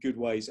direction in good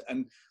ways.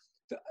 And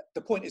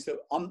the point is that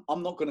I'm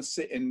not going to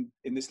sit in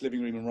this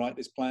living room and write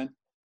this plan.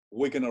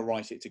 We're going to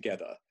write it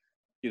together,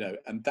 you know,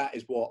 and that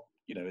is what,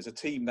 you know, as a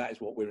team, that is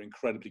what we're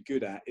incredibly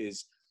good at,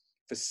 is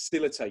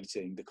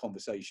facilitating the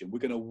conversation. We're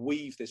going to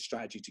weave this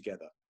strategy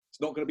together. It's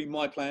not going to be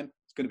my plan.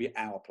 It's going to be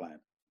our plan.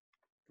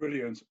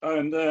 Brilliant.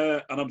 And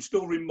I'm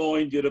still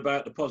reminded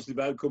about the positive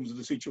outcomes of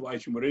the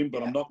situation we're in,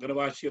 but I'm not going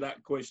to ask you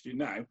that question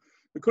now.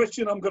 The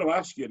question I'm going to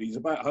ask you is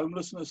about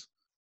homelessness.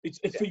 It's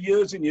for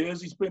years and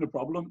years, it's been a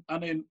problem.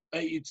 And then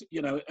it's,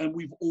 you know, and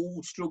we've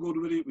all struggled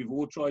with it. We've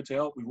all tried to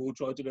help. We've all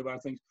tried to do our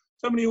things.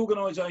 So many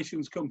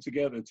organisations come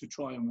together to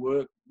try and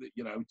work,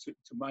 you know, to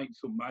make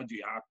some magic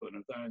happen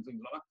and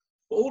things like that.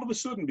 But all of a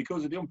sudden,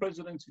 because of the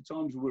unprecedented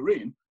times we're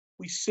in,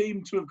 we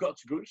seem to have got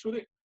to grips with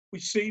it. We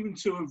seem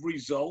to have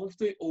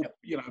resolved it, or,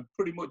 you know,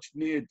 pretty much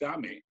near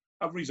damn it,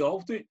 have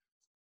resolved it.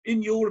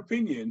 In your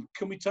opinion,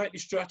 can we take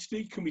this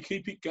strategy? Can we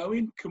keep it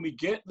going? Can we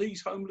get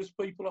these homeless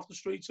people off the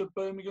streets of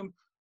Birmingham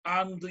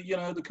and, you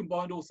know, the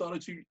combined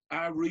authority,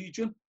 our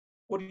region?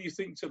 What do you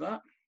think to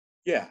that?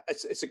 Yeah,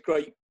 it's a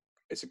great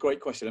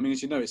question. I mean,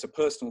 as you know, it's a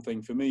personal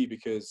thing for me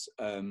because,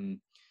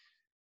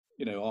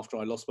 you know, after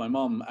I lost my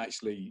mum,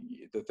 actually,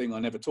 the thing I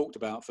never talked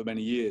about for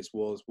many years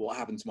was what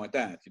happened to my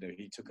dad. You know,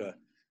 he took a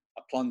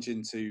plunge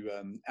into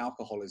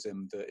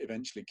alcoholism that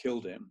eventually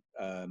killed him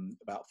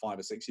about 5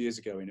 or 6 years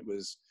ago. And it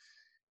was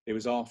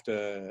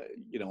after,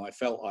 you know, I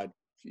felt I'd,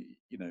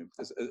 you know,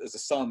 as a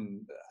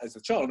son, as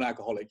a child of an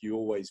alcoholic, you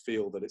always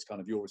feel that it's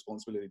kind of your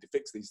responsibility to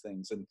fix these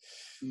things. And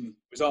it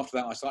was after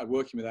that I started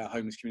working with our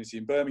homeless community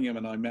in Birmingham,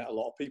 and I met a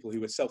lot of people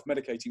who were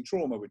self-medicating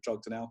trauma with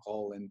drugs and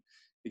alcohol in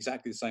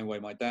exactly the same way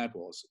my dad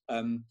was.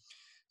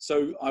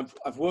 So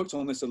I've worked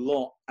on this a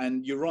lot,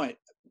 and you're right,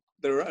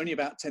 there are only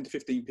about 10 to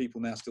 15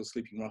 people now still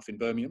sleeping rough in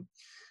Birmingham.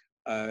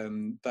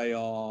 They're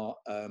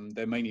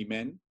mainly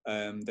men.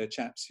 They're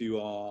chaps who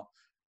are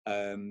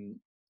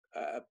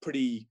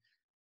pretty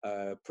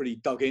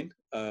dug in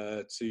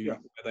to where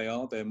they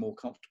are. They're more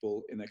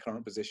comfortable in their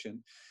current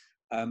position.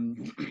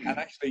 And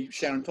actually,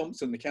 Sharon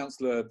Thompson, the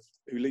councillor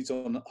who leads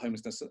on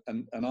homelessness,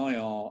 and I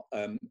are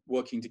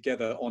working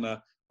together on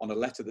a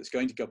letter that's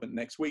going to government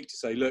next week to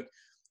say, look,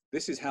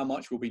 this is how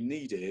much will be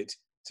needed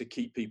to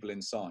keep people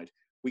inside.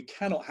 We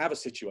cannot have a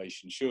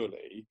situation,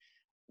 surely,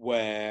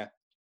 where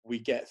we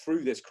get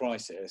through this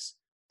crisis,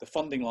 the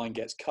funding line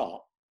gets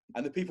cut,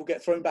 and the people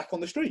get thrown back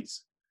on the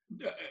streets.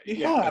 You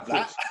can't have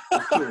that.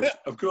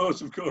 Of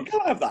course. You can't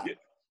have that.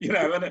 You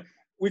know, and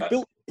we've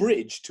built a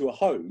bridge to a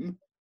home,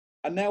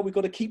 and now we've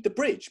got to keep the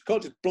bridge. We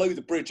can't just blow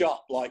the bridge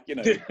up like, you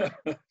know,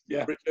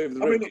 bridge over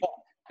the river.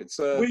 It's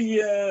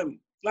we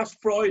last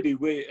Friday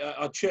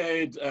I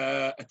chaired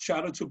a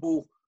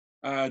charitable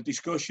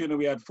discussion, and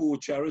we had 4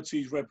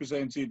 charities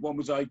represented. One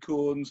was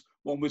Acorns,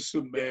 one was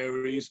St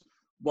Mary's,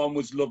 one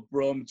was Love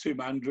Brum,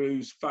 Tim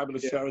Andrews,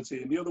 fabulous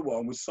charity, and the other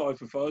one was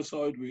Cypher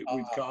Fireside with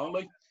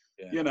Carly.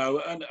 You know,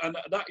 and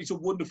that is a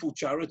wonderful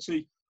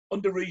charity,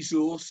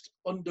 under-resourced,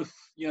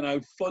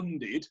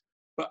 funded,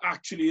 but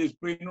actually has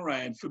been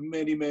around for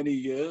many, many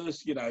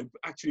years, you know,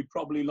 actually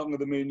probably longer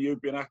than me and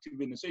you've been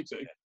active in the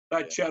city.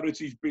 That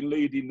charity's been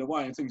leading the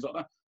way and things like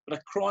that, but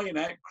they're crying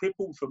out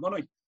crippled for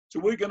money. So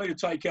we're going to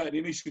take out an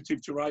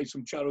initiative to raise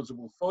some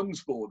charitable funds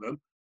for them,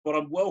 but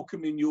I'm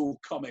welcoming your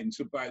comments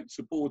about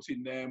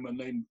supporting them and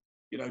then,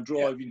 you know,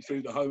 driving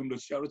through the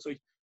homeless charity.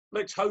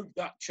 Let's hope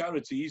that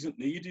charity isn't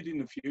needed in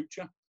the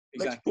future.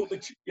 Exactly.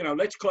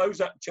 Let's close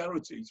that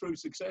charity through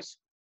success.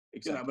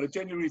 Exactly. You know, but I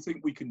genuinely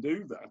think we can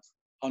do that.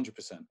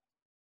 100%.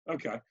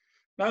 Okay.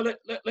 Now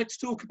let's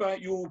talk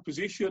about your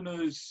position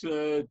as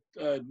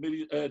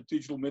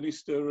digital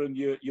minister, and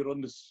you're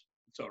on this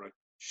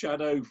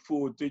shadow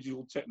for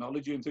digital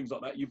technology and things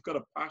like that. You've got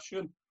a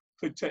passion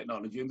for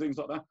technology and things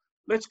like that.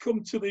 Let's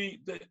come to the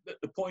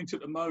point at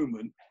the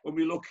moment when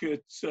we look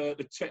at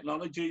the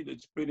technology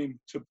that's been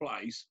into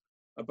place,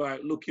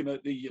 about looking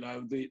at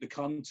the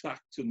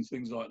contact and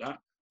things like that.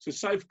 So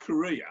South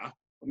Korea,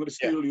 I'm going to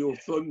steal your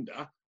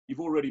thunder. You've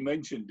already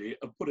mentioned it.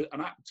 I've put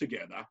an app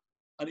together,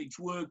 and it's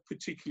worked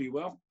particularly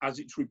well, as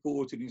it's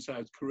reported in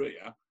South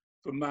Korea,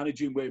 for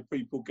managing where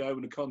people go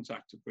and the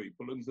contact of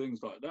people and things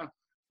like that.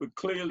 But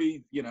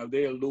clearly, you know,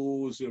 their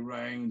laws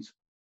around,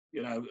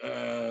 you know,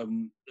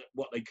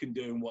 what they can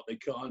do and what they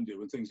can't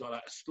do and things like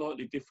that are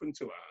slightly different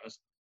to ours.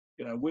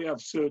 You know, we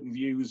have certain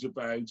views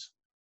about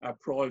our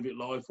private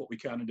life, what we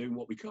can do and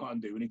what we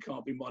can't do, and it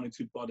can't be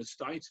monitored by the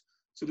state.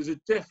 So there's a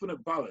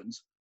definite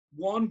balance.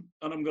 One,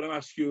 and I'm going to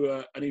ask you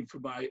a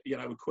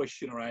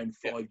question around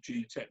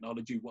 5G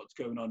technology, what's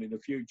going on in the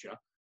future,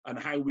 and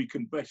how we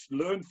can best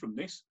learn from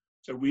this.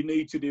 So we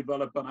need to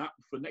develop an app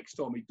for next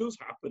time it does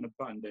happen,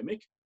 a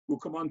pandemic. We'll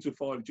come on to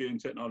 5G and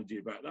technology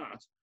about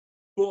that.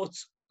 But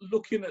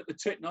looking at the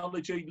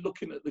technology,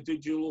 looking at the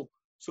digital,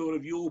 sort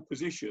of your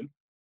position,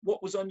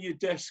 what was on your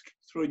desk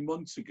 3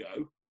 months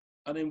ago,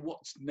 and then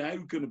what's now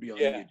going to be on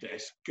your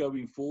desk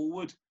going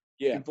forward?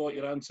 Invite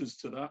your answers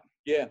to that.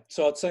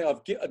 So I'd say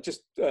I've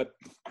just a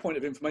point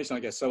of information, I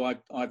guess. So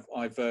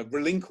I've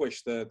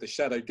relinquished the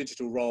shadow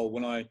digital role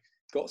when I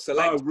got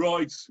selected. Oh,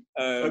 right.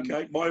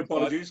 Okay, my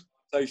apologies.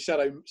 So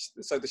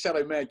the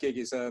shadow mayor gig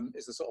is a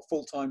sort of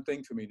full-time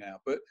thing for me now.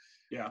 But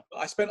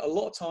I spent a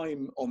lot of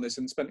time on this,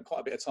 and spent quite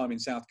a bit of time in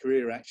South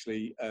Korea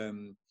actually,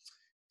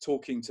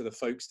 talking to the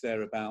folks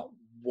there about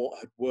what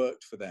had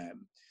worked for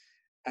them.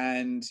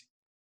 And,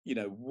 you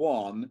know,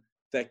 one,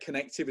 their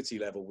connectivity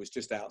level was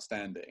just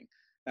outstanding.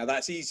 Now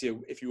that's easier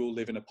if you all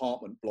live in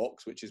apartment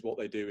blocks, which is what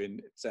they do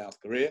in South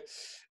Korea.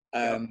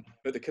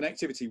 But the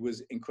connectivity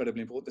was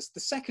incredibly important. The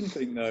second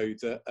thing, though,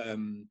 that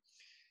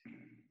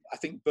I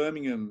think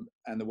Birmingham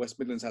and the West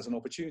Midlands has an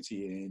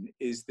opportunity in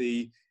is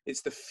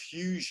it's the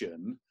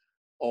fusion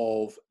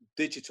of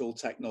digital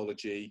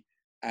technology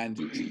and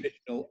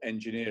traditional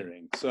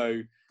engineering.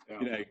 So,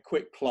 you know,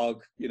 quick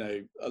plug, you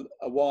know,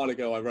 a while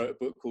ago I wrote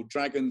a book called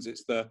Dragons.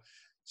 It's the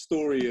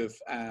story of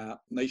our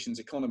nation's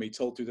economy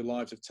told through the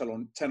lives of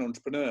 10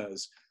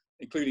 entrepreneurs,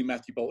 including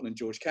Matthew Bolton and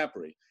George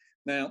Cadbury.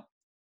 Now,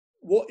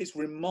 what is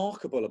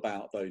remarkable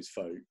about those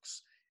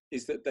folks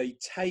is that they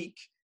take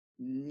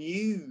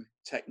new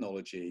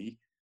technology,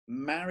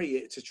 marry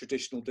it to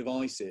traditional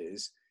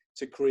devices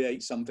to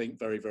create something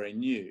very, very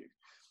new.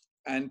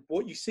 And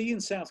what you see in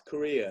South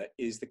Korea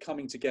is the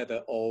coming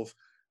together of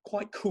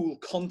quite cool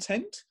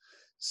content.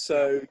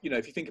 So, you know,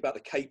 if you think about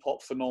the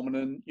K-pop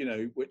phenomenon, you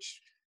know, which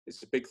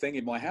is a big thing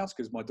in my house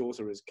because my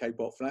daughter is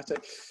K-pop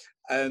fanatic,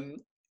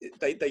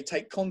 they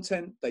take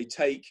content, they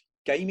take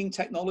gaming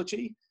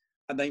technology,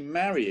 and they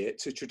marry it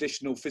to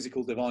traditional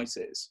physical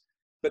devices.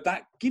 But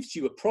that gives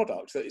you a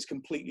product that is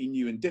completely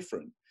new and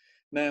different.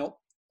 Now,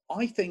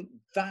 I think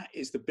that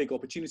is the big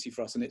opportunity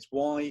for us, and it's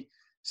why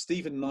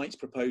Stephen Knight's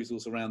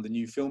proposals around the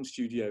new film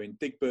studio in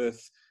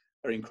Digbirth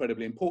are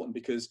incredibly important,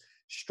 because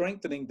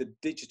strengthening the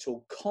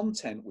digital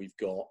content we've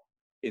got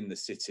in the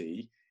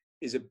city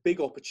is a big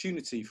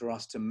opportunity for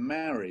us to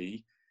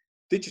marry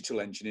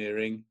digital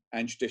engineering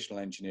and traditional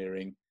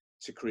engineering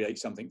to create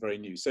something very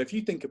new. So if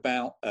you think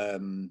about a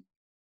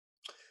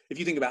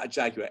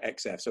Jaguar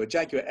XF, so a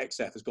Jaguar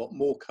XF has got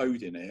more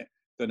code in it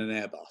than an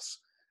Airbus.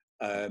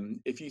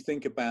 If you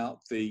think about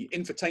the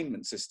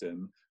infotainment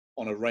system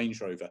on a Range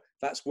Rover,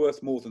 that's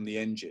worth more than the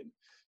engine.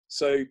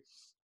 So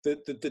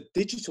the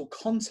digital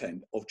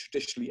content of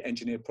traditionally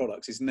engineered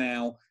products is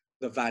now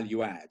the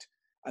value add.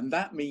 And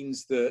that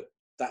means that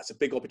that's a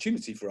big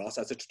opportunity for us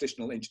as a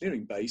traditional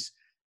engineering base,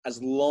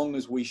 as long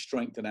as we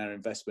strengthen our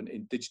investment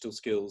in digital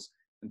skills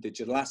and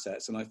digital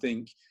assets. And I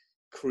think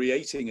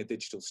creating a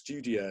digital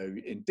studio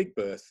in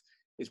Digbirth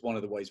is one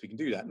of the ways we can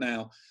do that.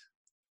 Now,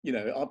 you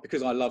know,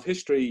 because I love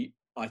history,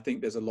 I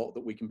think there's a lot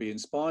that we can be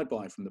inspired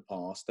by from the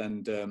past.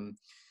 And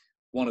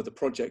one of the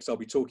projects I'll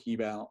be talking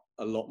about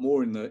a lot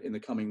more in the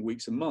coming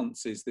weeks and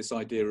months is this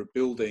idea of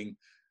building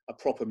a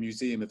proper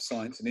museum of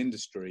science and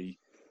industry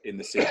in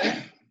the city,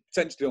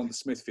 potentially on the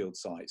Smithfield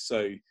site.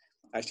 So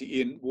actually,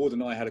 Ian Ward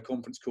and I had a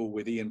conference call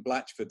with Ian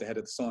Blatchford, the head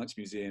of the Science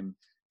Museum,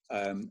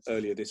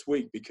 earlier this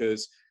week,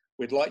 because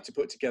we'd like to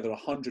put together a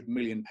 £100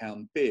 million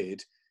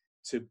bid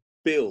to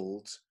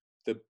build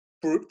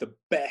the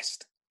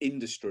best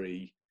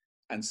industry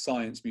and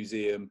science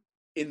museum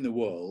in the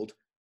world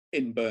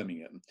in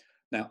Birmingham.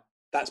 Now,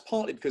 that's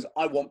partly because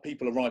I want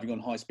people arriving on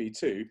High Speed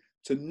 2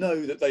 to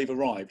know that they've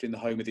arrived in the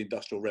home of the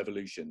Industrial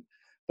Revolution.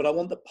 But I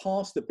want the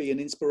past to be an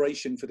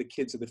inspiration for the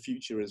kids of the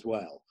future as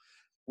well.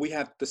 We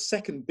have the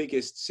second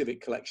biggest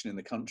civic collection in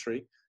the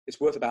country. It's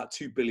worth about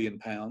 £2 billion.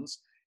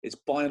 It's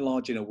by and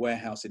large in a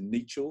warehouse in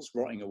Nechells,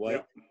 rotting away.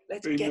 Yep.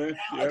 Let's get it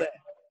out of there.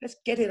 Let's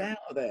get it out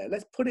of there.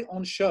 Let's put it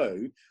on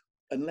show,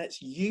 and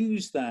let's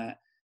use that,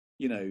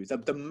 you know,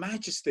 the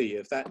majesty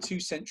of that 2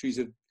 centuries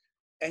of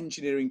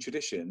engineering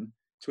tradition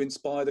to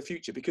inspire the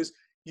future. Because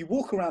you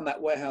walk around that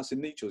warehouse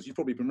in Nechells, you've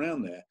probably been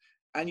around there,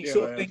 and you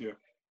sort of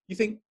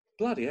think,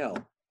 bloody hell,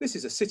 this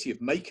is a city of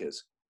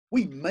makers.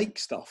 We make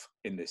stuff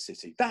in this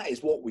city. That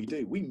is what we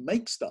do. We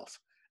make stuff.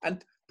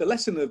 And the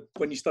lesson of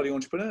when you study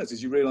entrepreneurs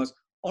is you realize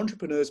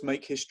entrepreneurs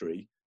make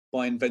history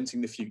by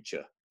inventing the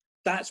future.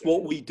 That's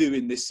what we do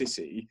in this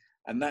city,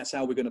 and that's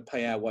how we're going to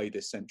pay our way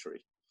this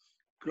century.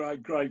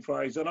 Great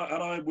phrase. And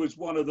I was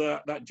one of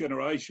that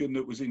generation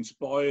that was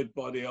inspired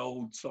by the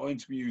old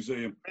Science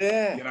Museum.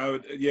 Yeah. You know,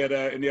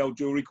 in the old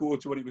Jewellery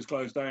Quarter when it was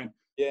closed down.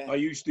 Yeah. I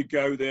used to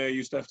go there.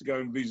 Used to have to go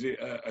and visit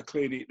a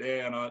clinic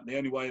there, and the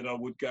only way that I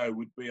would go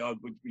would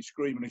be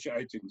screaming and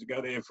shouting to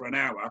go there for an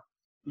hour,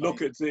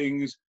 look at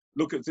things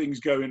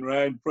going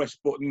round, press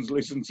buttons,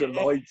 listen to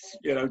lights,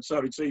 you know,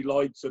 see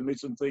lights and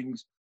listen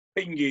things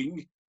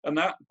pinging and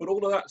that. But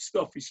all of that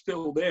stuff is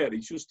still there.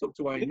 It's just tucked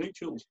away in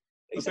Nechells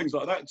and things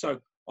like that. So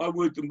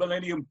the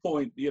Millennium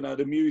Point, you know,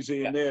 the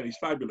museum there is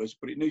fabulous,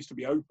 but it needs to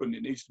be open.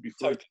 It needs to be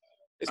free.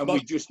 And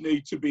we just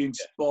need to be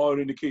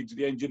inspiring the kids,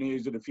 the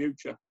engineers of the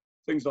future,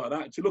 things like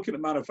that. So looking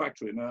at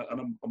manufacturing, and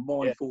I'm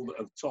mindful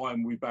of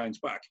time we bounce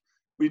back,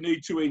 we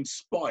need to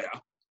inspire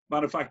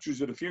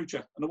manufacturers of the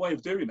future. And the way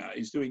of doing that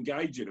is to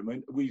engage in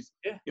them with,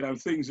 you know,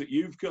 things that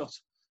you've got.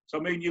 So,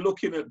 I mean, you're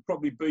looking at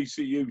probably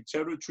BCU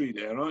territory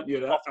there, aren't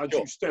you? As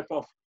you step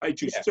off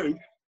HS2,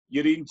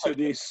 you're into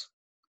this,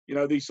 you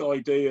know, this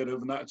idea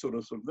of that sort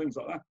of things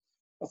like that.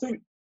 I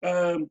think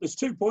there's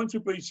 2 points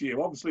with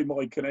BCU. Obviously,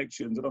 my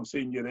connections, and I've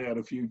seen you there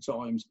a few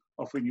times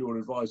offering your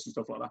advice and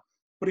stuff like that.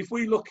 But if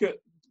we look at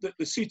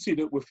the city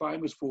that we're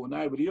famous for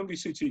now, we're the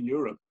youngest city in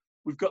Europe.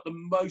 We've got the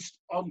most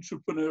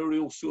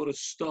entrepreneurial sort of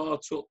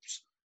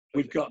startups.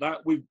 We've got that.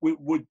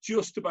 We're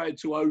just about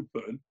to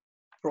open,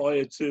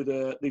 prior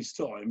to these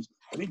times,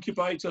 an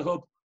incubator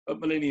hub at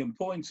Millennium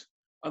Point.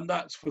 And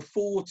that's for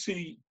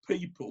 40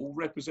 people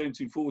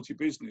representing 40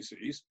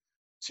 businesses,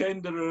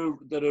 10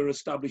 that are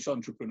established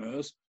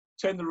entrepreneurs,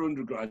 10 that are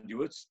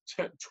undergraduates,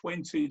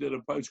 20 that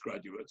are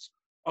postgraduates.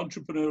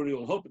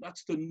 entrepreneurial hub.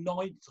 That's the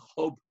 9th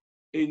hub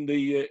in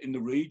the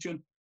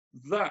region.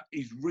 That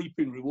is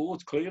reaping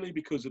rewards clearly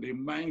because of the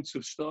amount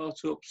of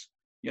startups,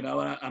 and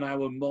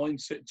our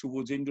mindset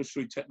towards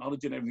industry,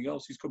 technology, and everything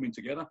else is coming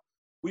together.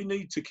 We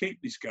need to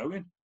keep this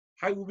going.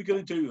 How are we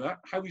going to do that?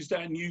 How is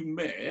our new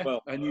mayor,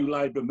 our new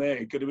Labour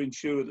mayor, going to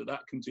ensure that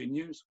that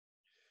continues?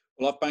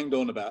 Well, I've banged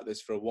on about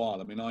this for a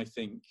while. I mean, I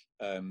think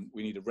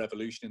we need a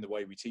revolution in the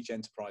way we teach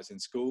enterprise in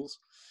schools.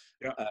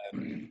 Yeah.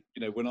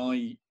 When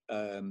I,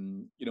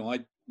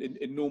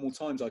 in normal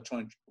times, I try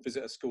and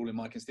visit a school in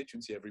my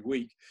constituency every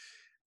week.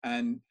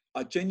 And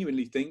I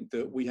genuinely think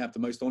that we have the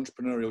most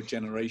entrepreneurial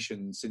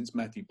generation since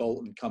Matthew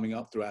Bolton coming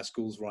up through our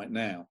schools right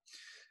now.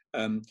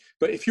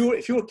 But if you're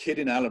a kid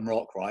in Alum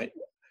Rock, right,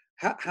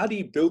 how do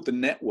you build the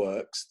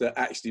networks that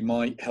actually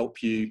might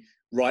help you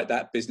write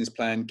that business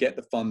plan, get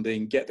the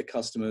funding, get the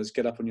customers,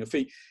 get up on your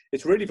feet?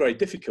 It's really very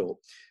difficult.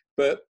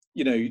 But,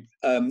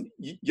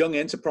 Young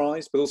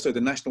Enterprise, but also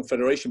the National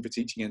Federation for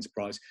Teaching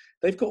Enterprise,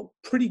 they've got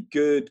pretty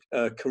good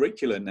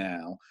curricula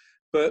now.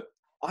 But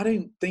I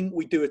don't think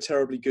we do a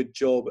terribly good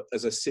job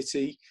as a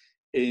city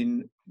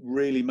in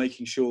really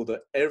making sure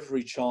that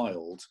every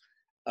child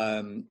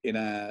in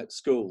our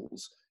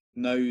schools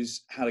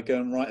knows how to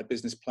go and write a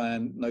business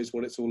plan, knows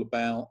what it's all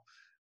about.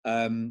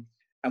 And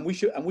we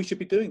should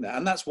be doing that.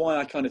 And that's why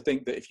I kind of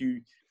think that if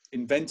you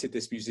invented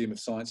this Museum of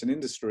Science and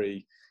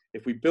Industry,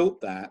 if we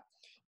built that,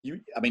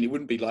 it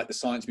wouldn't be like the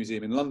Science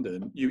Museum in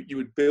London. You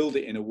would build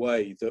it in a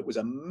way that was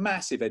a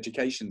massive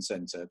education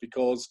centre,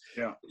 because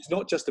it's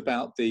not just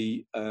about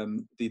the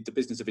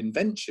business of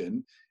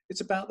invention.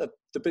 It's about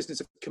the business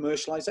of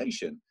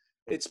commercialisation.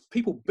 It's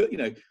people,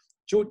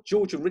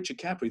 George and Richard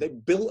Cadbury, they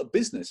built a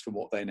business from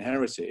what they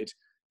inherited,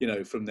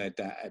 from their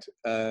dad.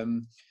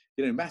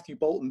 Matthew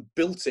Bolton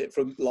built it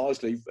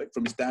largely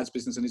from his dad's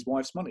business and his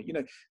wife's money.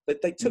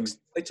 They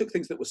took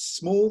things that were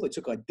small, they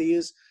took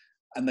ideas,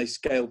 and they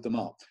scaled them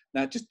up.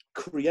 Now, just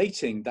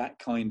creating that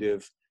kind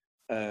of,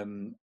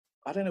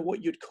 I don't know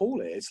what you'd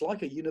call it. It's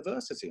like a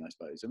university, I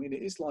suppose. I mean,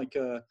 it is like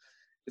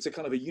it's a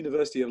kind of a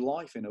university of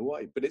life in a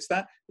way. But it's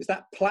that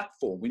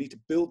platform. We need to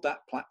build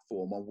that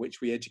platform on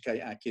which we educate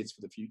our kids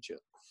for the future.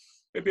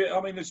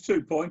 There's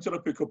 2 points that I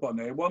pick up on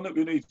there. One, that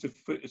we need to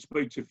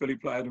speak to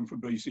Philip Loudon from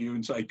BCU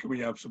and say, can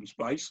we have some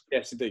space?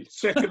 Yes, indeed.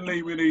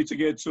 Secondly, we need to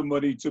get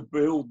somebody to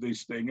build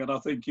this thing. And I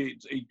think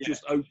it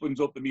just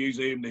opens up the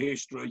museum, the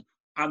history,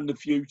 and the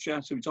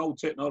future. So it's old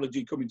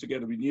technology coming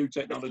together with new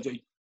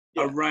technology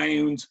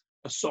around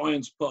a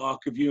science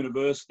park of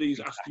universities.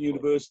 Aston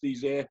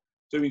University's there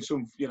doing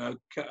some,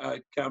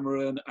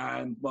 Cameron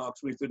and Mark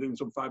Smith are doing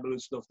some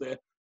fabulous stuff there,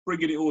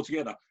 bringing it all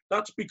together.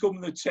 That's become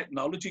the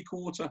technology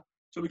quarter.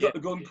 So we've got the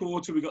gun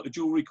quarter, we've got the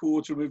jewellery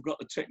quarter, we've got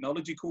the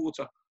technology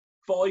quarter.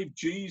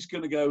 5G is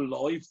going to go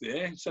live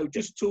there. So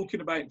just talking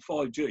about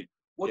 5G,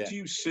 what do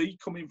you see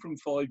coming from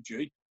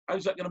 5G?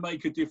 How's that going to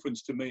make a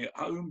difference to me at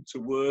home, to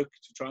work,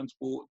 to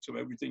transport, to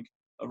everything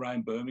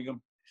around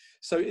Birmingham?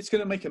 So it's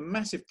going to make a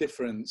massive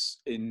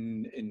difference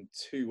in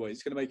 2 ways.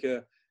 It's going to make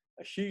a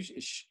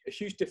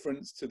huge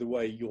difference to the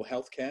way your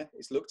healthcare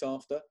is looked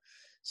after.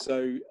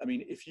 So,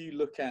 if you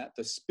look at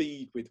the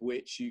speed with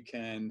which you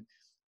can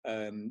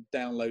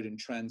download and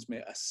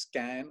transmit a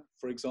scan,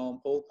 for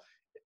example,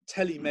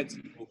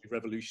 telemedicine will be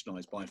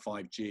revolutionised by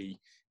 5G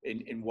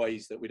in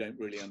ways that we don't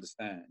really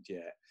understand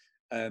yet.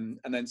 And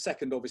then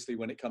second, obviously,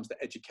 when it comes to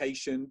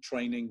education,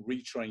 training,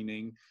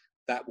 retraining,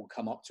 that will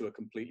come up to a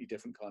completely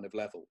different kind of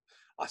level.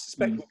 I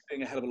suspect we're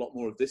doing a hell of a lot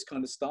more of this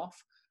kind of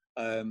stuff,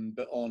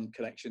 but on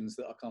connections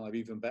that are kind of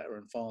even better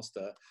and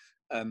faster.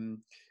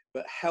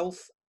 But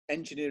health,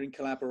 engineering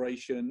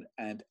collaboration,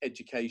 and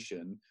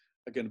education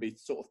are going to be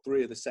sort of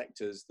 3 of the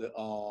sectors that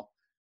are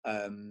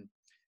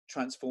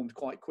transformed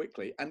quite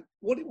quickly. And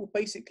what it will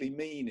basically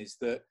mean is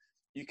that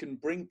you can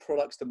bring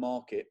products to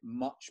market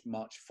much,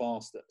 much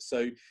faster.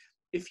 So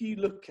if you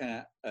look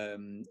at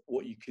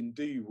what you can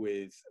do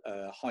with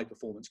high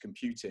performance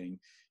computing,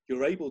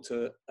 you're able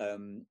to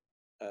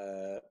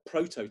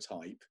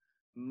prototype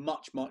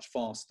much, much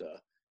faster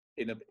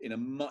in a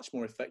much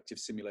more effective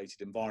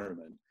simulated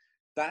environment.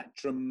 That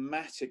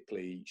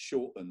dramatically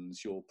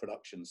shortens your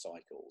production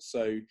cycle.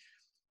 So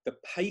the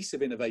pace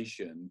of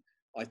innovation,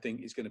 I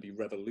think, is going to be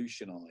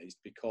revolutionized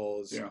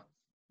because,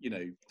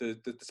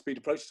 the speed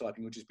of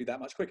prototyping will just be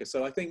that much quicker.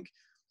 So I think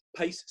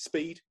pace,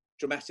 speed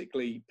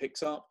dramatically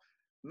picks up.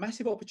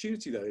 Massive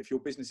opportunity, though, if your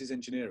business is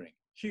engineering.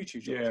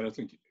 Huge. Yeah, I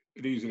think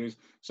it is.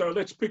 So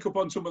let's pick up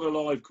on some of the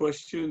live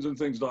questions and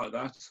things like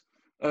that.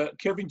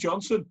 Kevin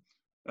Johnson,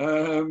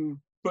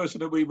 person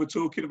that we were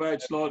talking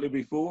about slightly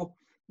before.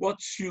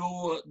 What's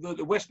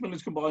the West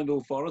Midlands Combined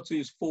Authority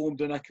has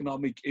formed an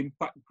economic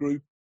impact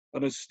group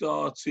and has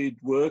started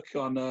work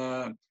on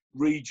a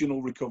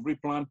regional recovery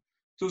plan.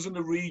 Doesn't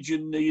the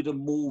region need a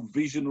more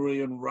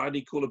visionary and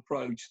radical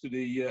approach to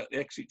the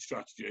exit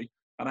strategy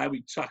and how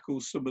it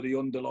tackles some of the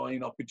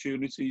underlying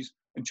opportunities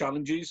and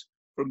challenges,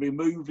 from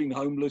removing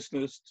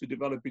homelessness to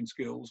developing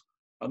skills,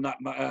 and that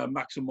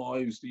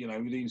maximise the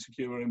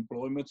insecure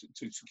employment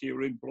to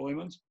secure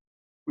employment?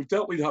 We've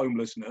dealt with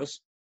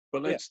homelessness.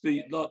 But let's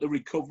the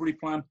recovery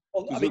plan.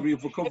 Well, Does the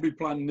recovery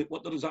plan,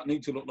 what does that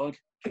need to look like?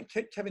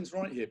 Kevin's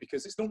right here,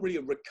 because it's not really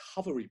a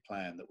recovery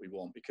plan that we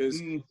want,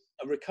 because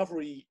a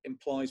recovery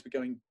implies we're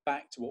going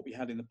back to what we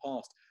had in the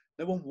past.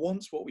 No one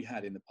wants what we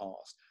had in the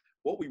past.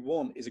 What we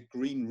want is a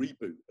green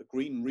reboot, a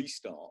green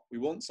restart. We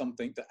want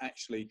something that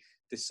actually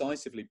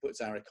decisively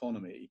puts our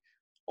economy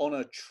on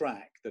a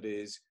track that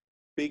is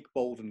big,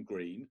 bold and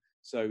green.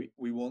 So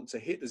we want to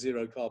hit the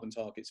zero carbon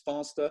targets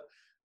faster.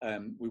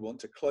 We want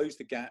to close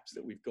the gaps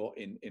that we've got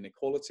in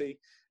inequality.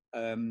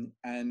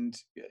 And,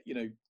 you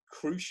know,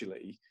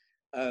 crucially,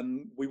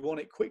 we want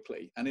it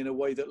quickly and in a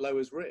way that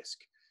lowers risk.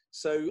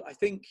 So I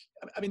think,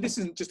 I mean, this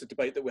isn't just a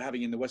debate that we're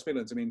having in the West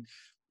Midlands. I mean,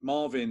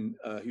 Marvin,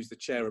 who's the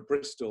chair of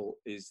Bristol,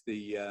 is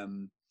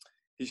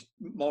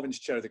Marvin's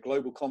chair of the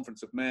Global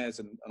Conference of Mayors,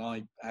 and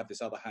I have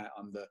this other hat.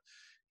 I'm the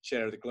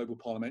chair of the Global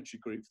Parliamentary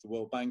Group for the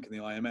World Bank and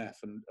the IMF,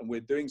 and we're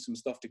doing some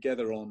stuff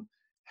together on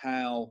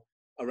how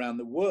around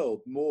the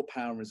world more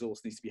power and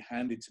resource needs to be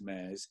handed to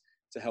mayors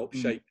to help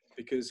shape,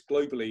 because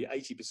globally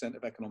 80%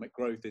 of economic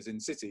growth is in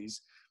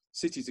cities.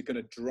 Cities are going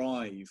to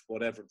drive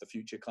whatever the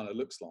future kind of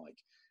looks like,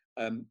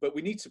 but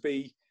we need to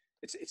be.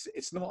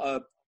 It's not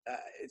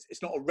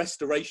a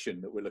restoration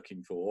that we're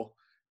looking for.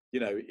 You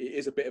know, it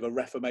is a bit of a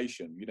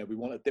reformation. You know, we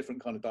want a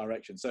different kind of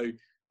direction. So,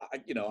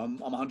 you know, I'm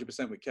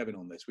 100% with Kevin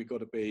on this. We've got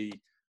to be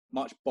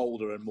much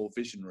bolder and more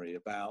visionary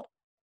about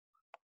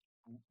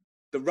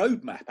the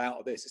roadmap out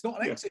of this. It's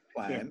not an exit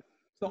plan. Yeah.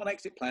 It's not an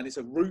exit plan. It's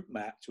a route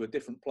map to a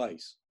different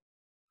place.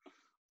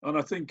 And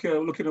I think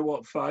looking at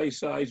what Faye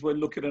says, when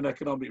looking at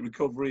economic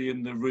recovery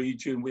in the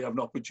region, we have an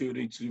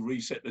opportunity to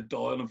reset the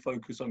dial and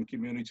focus on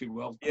community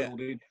wealth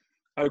building.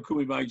 How can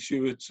we make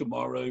sure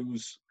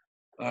tomorrow's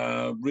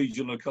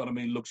regional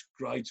economy looks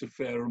greater,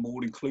 fairer,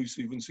 more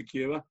inclusive and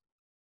secure?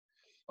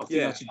 I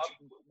think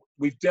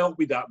we've dealt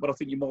with that, but I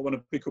think you might want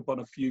to pick up on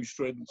a few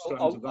strands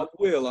of that. I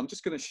will. I'm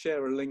just going to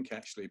share a link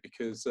actually,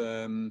 because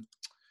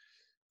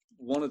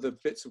one of the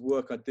bits of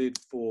work I did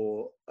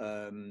for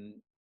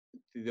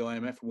the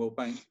IMF and World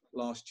Bank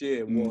last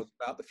year was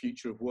about the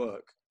future of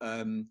work.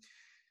 I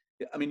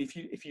mean,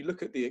 if you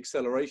look at the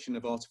acceleration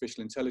of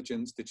artificial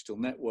intelligence, digital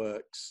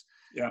networks,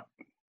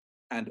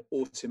 and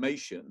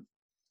automation,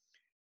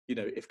 you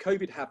know, if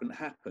COVID hadn't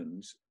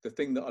happened, the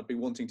thing that I'd be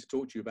wanting to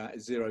talk to you about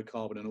is zero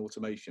carbon and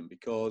automation,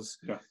 because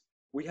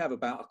we have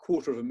about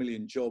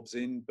 250,000 jobs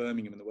in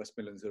Birmingham and the West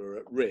Midlands that are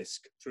at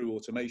risk through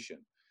automation.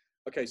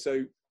 Okay,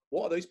 so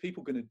what are those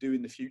people going to do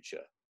in the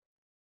future,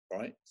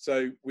 right?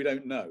 So we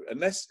don't know,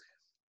 unless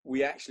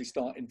we actually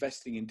start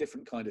investing in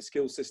different kind of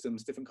skill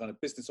systems, different kind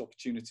of business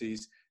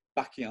opportunities,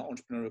 backing out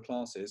entrepreneurial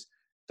classes.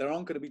 There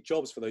aren't going to be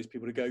jobs for those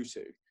people to go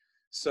to.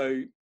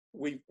 So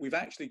we've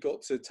actually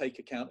got to take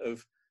account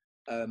of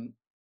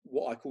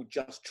what I call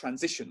just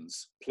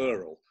transitions,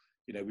 plural.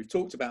 You know, we've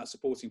talked about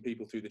supporting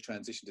people through the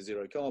transition to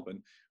zero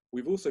carbon.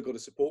 We've also got to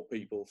support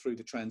people through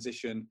the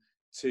transition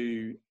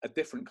to a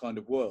different kind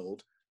of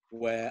world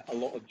where a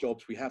lot of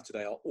jobs we have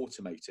today are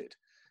automated.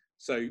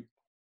 So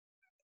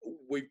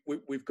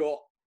we've got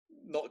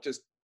not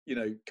just, you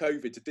know,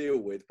 COVID to deal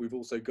with, we've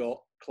also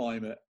got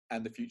climate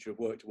and the future of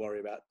work to worry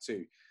about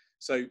too.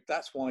 So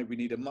that's why we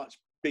need a much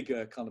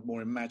bigger, kind of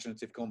more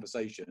imaginative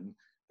conversation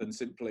than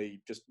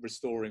simply just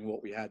restoring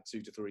what we had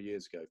 2 to 3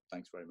 years ago.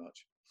 Thanks very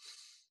much.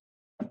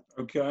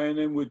 Okay, and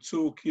then we're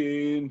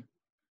talking,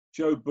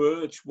 Joe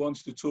Birch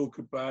wants to talk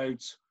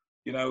about,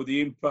 you know,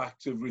 the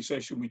impact of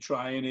recession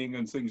retraining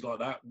and things like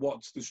that.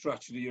 What's the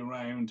strategy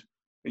around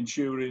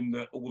ensuring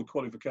that all the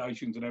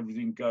qualifications and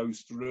everything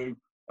goes through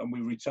and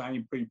we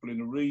retain people in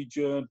the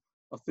region?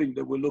 I think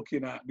that we're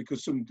looking at,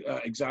 because some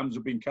exams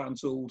have been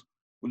cancelled,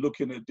 we're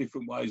looking at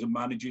different ways of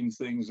managing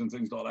things and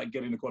things like that,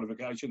 getting the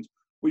qualifications.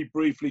 We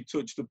briefly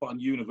touched upon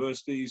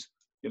universities.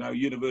 You know,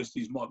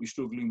 universities might be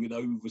struggling with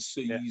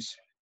overseas,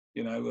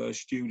 you know,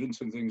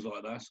 students and things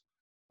like that.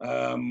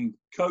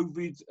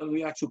 COVID, and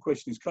the actual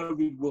question is,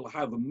 COVID will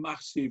have a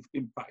massive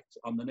impact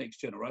on the next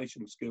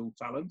generation of skilled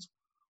talent.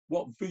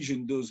 What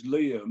vision does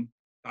Liam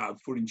have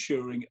for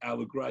ensuring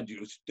our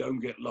graduates don't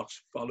get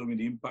lost following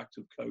the impact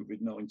of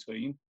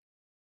COVID-19?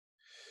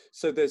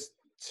 So there's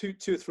two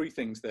or three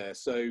things there.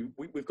 So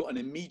we've got an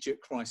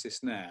immediate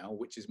crisis now,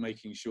 which is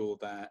making sure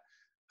that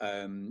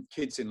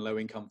kids in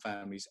low-income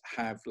families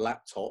have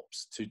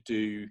laptops to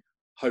do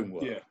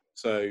homework.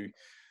 So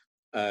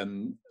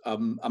I'm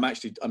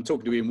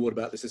talking to Ian Ward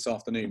about this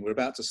afternoon. We're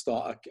about to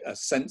start a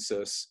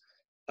census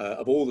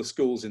of all the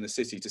schools in the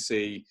city to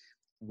see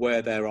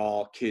where there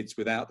are kids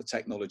without the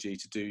technology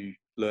to do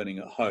learning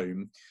at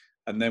home.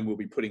 And then we'll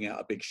be putting out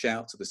a big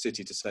shout to the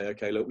city to say,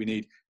 okay, look, we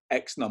need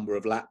X number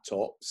of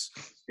laptops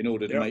in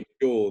order to make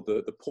sure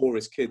that the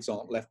poorest kids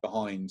aren't left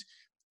behind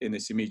in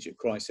this immediate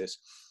crisis.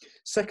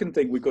 Second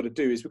thing we've got to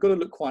do is we've got to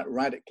look quite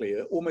radically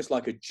at almost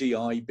like a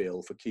GI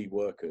Bill for key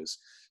workers.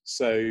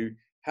 So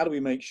how do we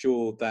make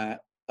sure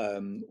that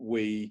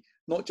we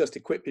not just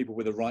equip people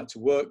with a right to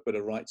work, but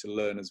a right to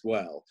learn as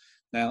well?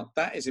 Now,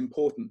 that is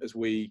important as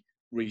we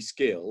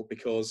reskill,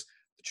 because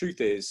the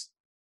truth is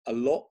a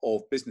lot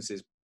of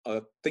businesses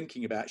are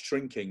thinking about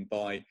shrinking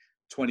by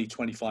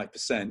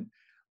 20-25%,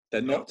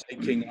 they're not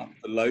taking up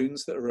the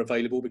loans that are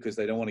available because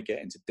they don't want to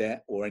get into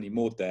debt or any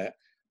more debt.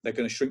 They're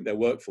going to shrink their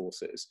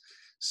workforces.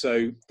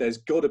 So there's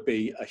got to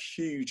be a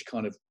huge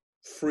kind of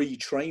free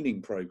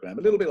training program,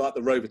 a little bit like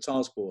the Rover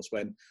Task Force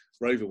when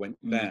Rover went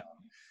down.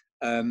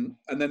 And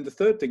then the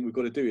third thing we've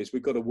got to do is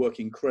we've got to work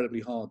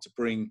incredibly hard to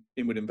bring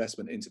inward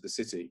investment into the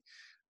city.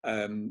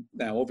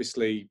 Now,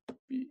 obviously,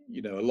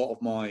 you know, a lot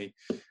of my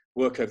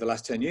work over the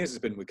last 10 years has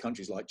been with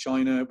countries like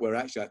China, where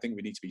actually I think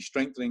we need to be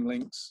strengthening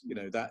links. You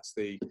know, that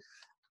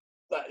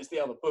is the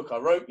other book I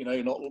wrote, you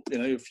know, not, you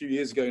know, a few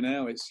years ago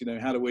now. It's, you know,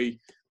 how do we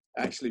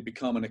actually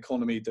become an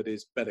economy that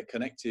is better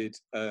connected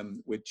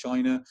with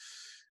China?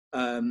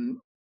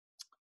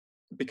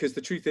 Because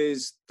the truth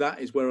is that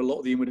is where a lot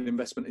of the inward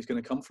investment is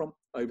going to come from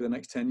over the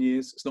next 10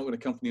 years. It's not going to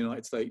come from the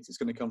United States. It's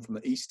going to come from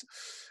the East,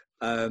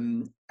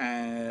 and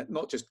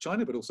not just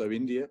China, but also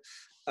India.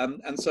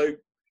 And so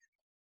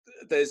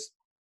there's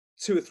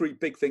 2 or 3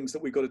 big things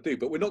that we've got to do,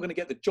 but we're not going to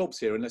get the jobs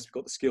here unless we've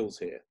got the skills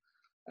here.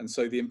 And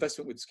so the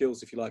investment with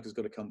skills, if you like, has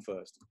got to come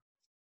first.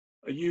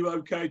 Are you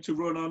okay to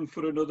run on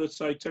for another,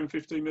 say, 10,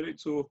 15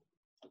 minutes, or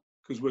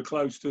because we're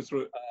close to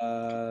through?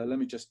 Let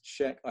me just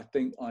check. I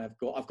think I've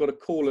got a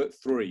call at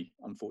 3,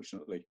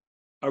 unfortunately.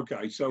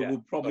 Okay, so yeah,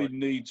 we'll probably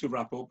need to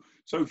wrap up.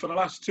 So for the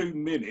last 2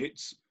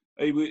 minutes,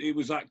 it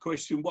was that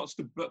question: what's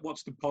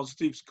the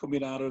positives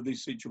coming out of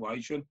this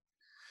situation?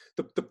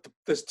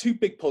 There's 2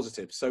 big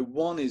positives. So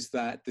one is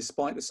that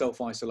despite the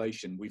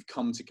self-isolation, we've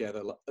come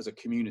together as a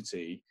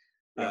community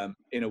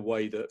in a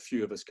way that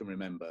few of us can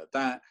remember.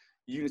 That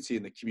unity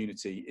in the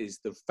community is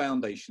the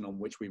foundation on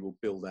which we will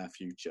build our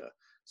future.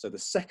 So the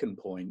second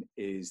point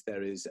is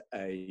there is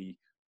a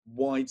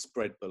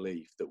widespread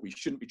belief that we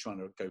shouldn't be trying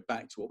to go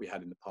back to what we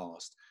had in the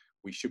past.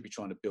 We should be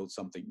trying to build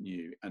something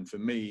new. And for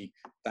me,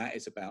 that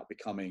is about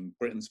becoming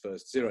Britain's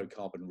first zero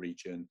carbon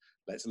region.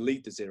 Let's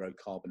lead the zero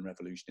carbon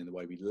revolution in the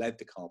way we led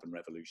the carbon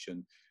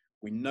revolution.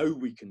 We know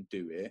we can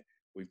do it.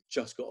 We've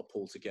just got to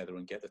pull together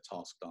and get the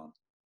task done.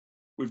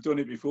 We've done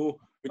it before.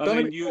 We've done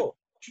it before.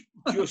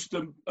 Just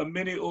a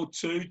minute or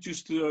two,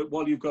 just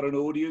while you've got an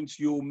audience,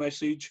 your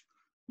message.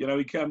 You know,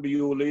 it can be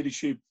your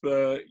leadership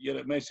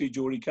message,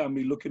 or he can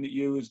be looking at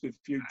you as the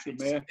future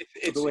mayor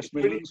of the West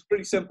Midlands. It's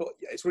pretty simple.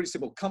 It's really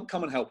simple. Come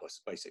and help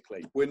us,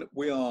 basically.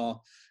 We are.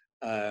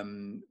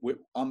 I'm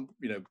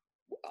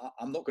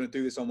not going to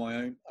do this on my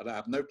own. I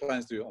have no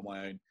plans to do it on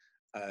my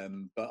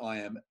own. But I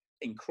am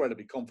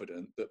incredibly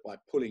confident that by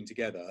pulling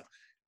together,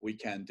 we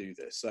can do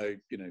this. So,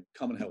 you know,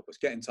 come and help us.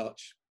 Get in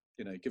touch.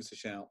 You know, give us a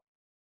shout.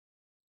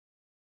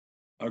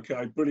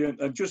 Okay,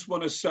 brilliant. And just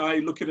want to say,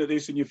 looking at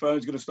this, and your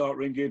phone's going to start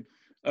ringing.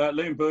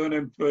 Liam Byrne,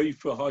 MP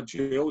for Hodge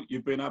Hill,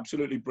 you've been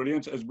absolutely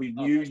brilliant, as we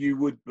knew you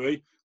would be.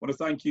 I want to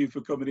thank you for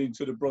coming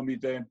into the Bromley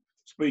Den,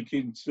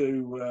 speaking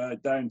to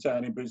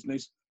Downtown in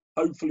Business.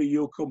 Hopefully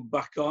you'll come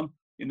back on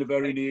in the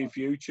very near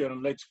future,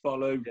 and let's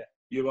follow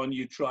you on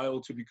your trail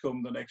to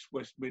become the next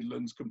West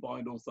Midlands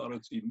Combined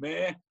Authority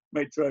Mayor,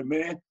 Metro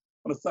Mayor.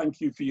 I want to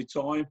thank you for your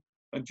time,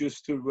 and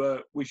just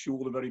to wish you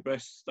all the very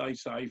best. Stay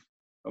safe,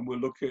 and we'll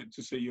look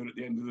to see you at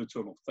the end of the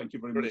tunnel. Thank you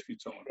very much for your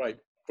time. Great.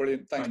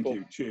 Brilliant. Thanks, Paul.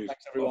 Thank you. Cheers.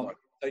 Thanks, everyone. Bye-bye.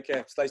 Take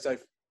care. Stay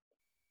safe.